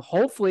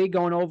 Hopefully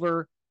going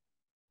over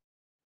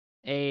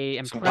a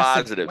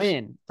impressive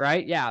win,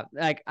 right? Yeah,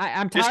 like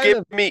I'm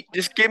tired.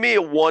 Just give me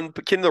a one.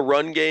 Can the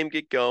run game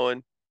get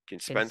going? Can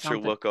Spencer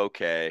look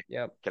okay?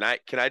 Yep.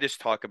 Can I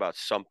just talk about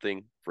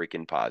something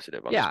freaking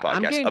positive on this podcast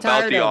I'm getting about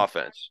tired the of,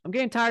 offense? I'm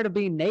getting tired of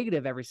being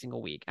negative every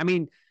single week. I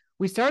mean,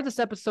 we started this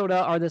episode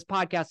or this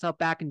podcast up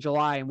back in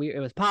July, and it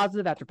was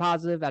positive after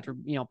positive after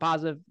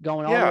positive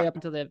going all the way up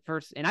until the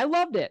first, and I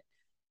loved it.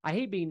 I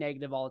hate being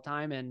negative all the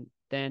time, and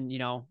then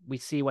we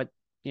see what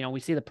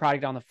we see the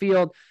product on the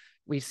field.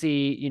 We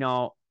see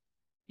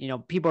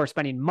people are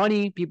spending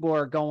money. People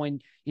are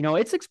going.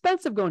 It's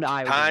expensive going to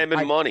Iowa. Time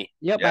and money.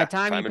 Yep. By the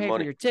time you pay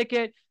for your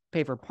ticket,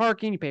 pay for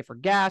parking, you pay for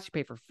gas, you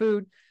pay for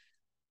food,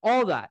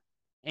 all that,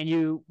 and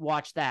you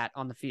watch that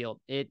on the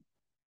field. It's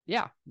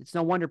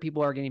no wonder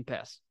people are getting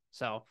pissed.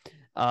 So,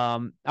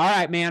 all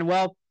right, man.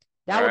 Well,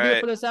 that will do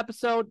it for this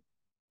episode.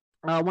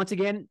 Once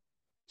again,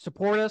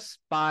 support us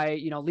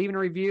by, leaving a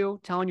review,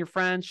 telling your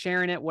friends,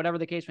 sharing it, whatever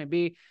the case may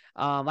be.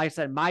 Like I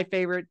said, my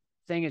favorite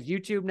thing is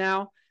YouTube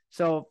now.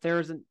 So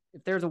if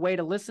there's a way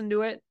to listen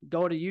to it,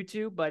 go to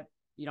YouTube, but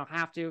you don't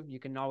have to. You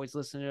can always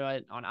listen to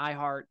it on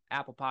iHeart,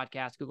 Apple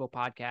Podcasts, Google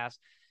Podcasts,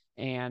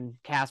 and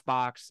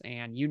CastBox,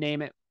 and you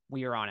name it,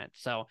 we are on it.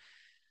 So, all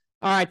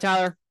right,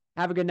 Tyler,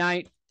 have a good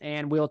night,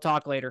 and we'll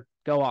talk later.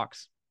 Go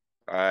Hawks.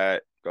 All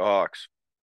right, go Hawks.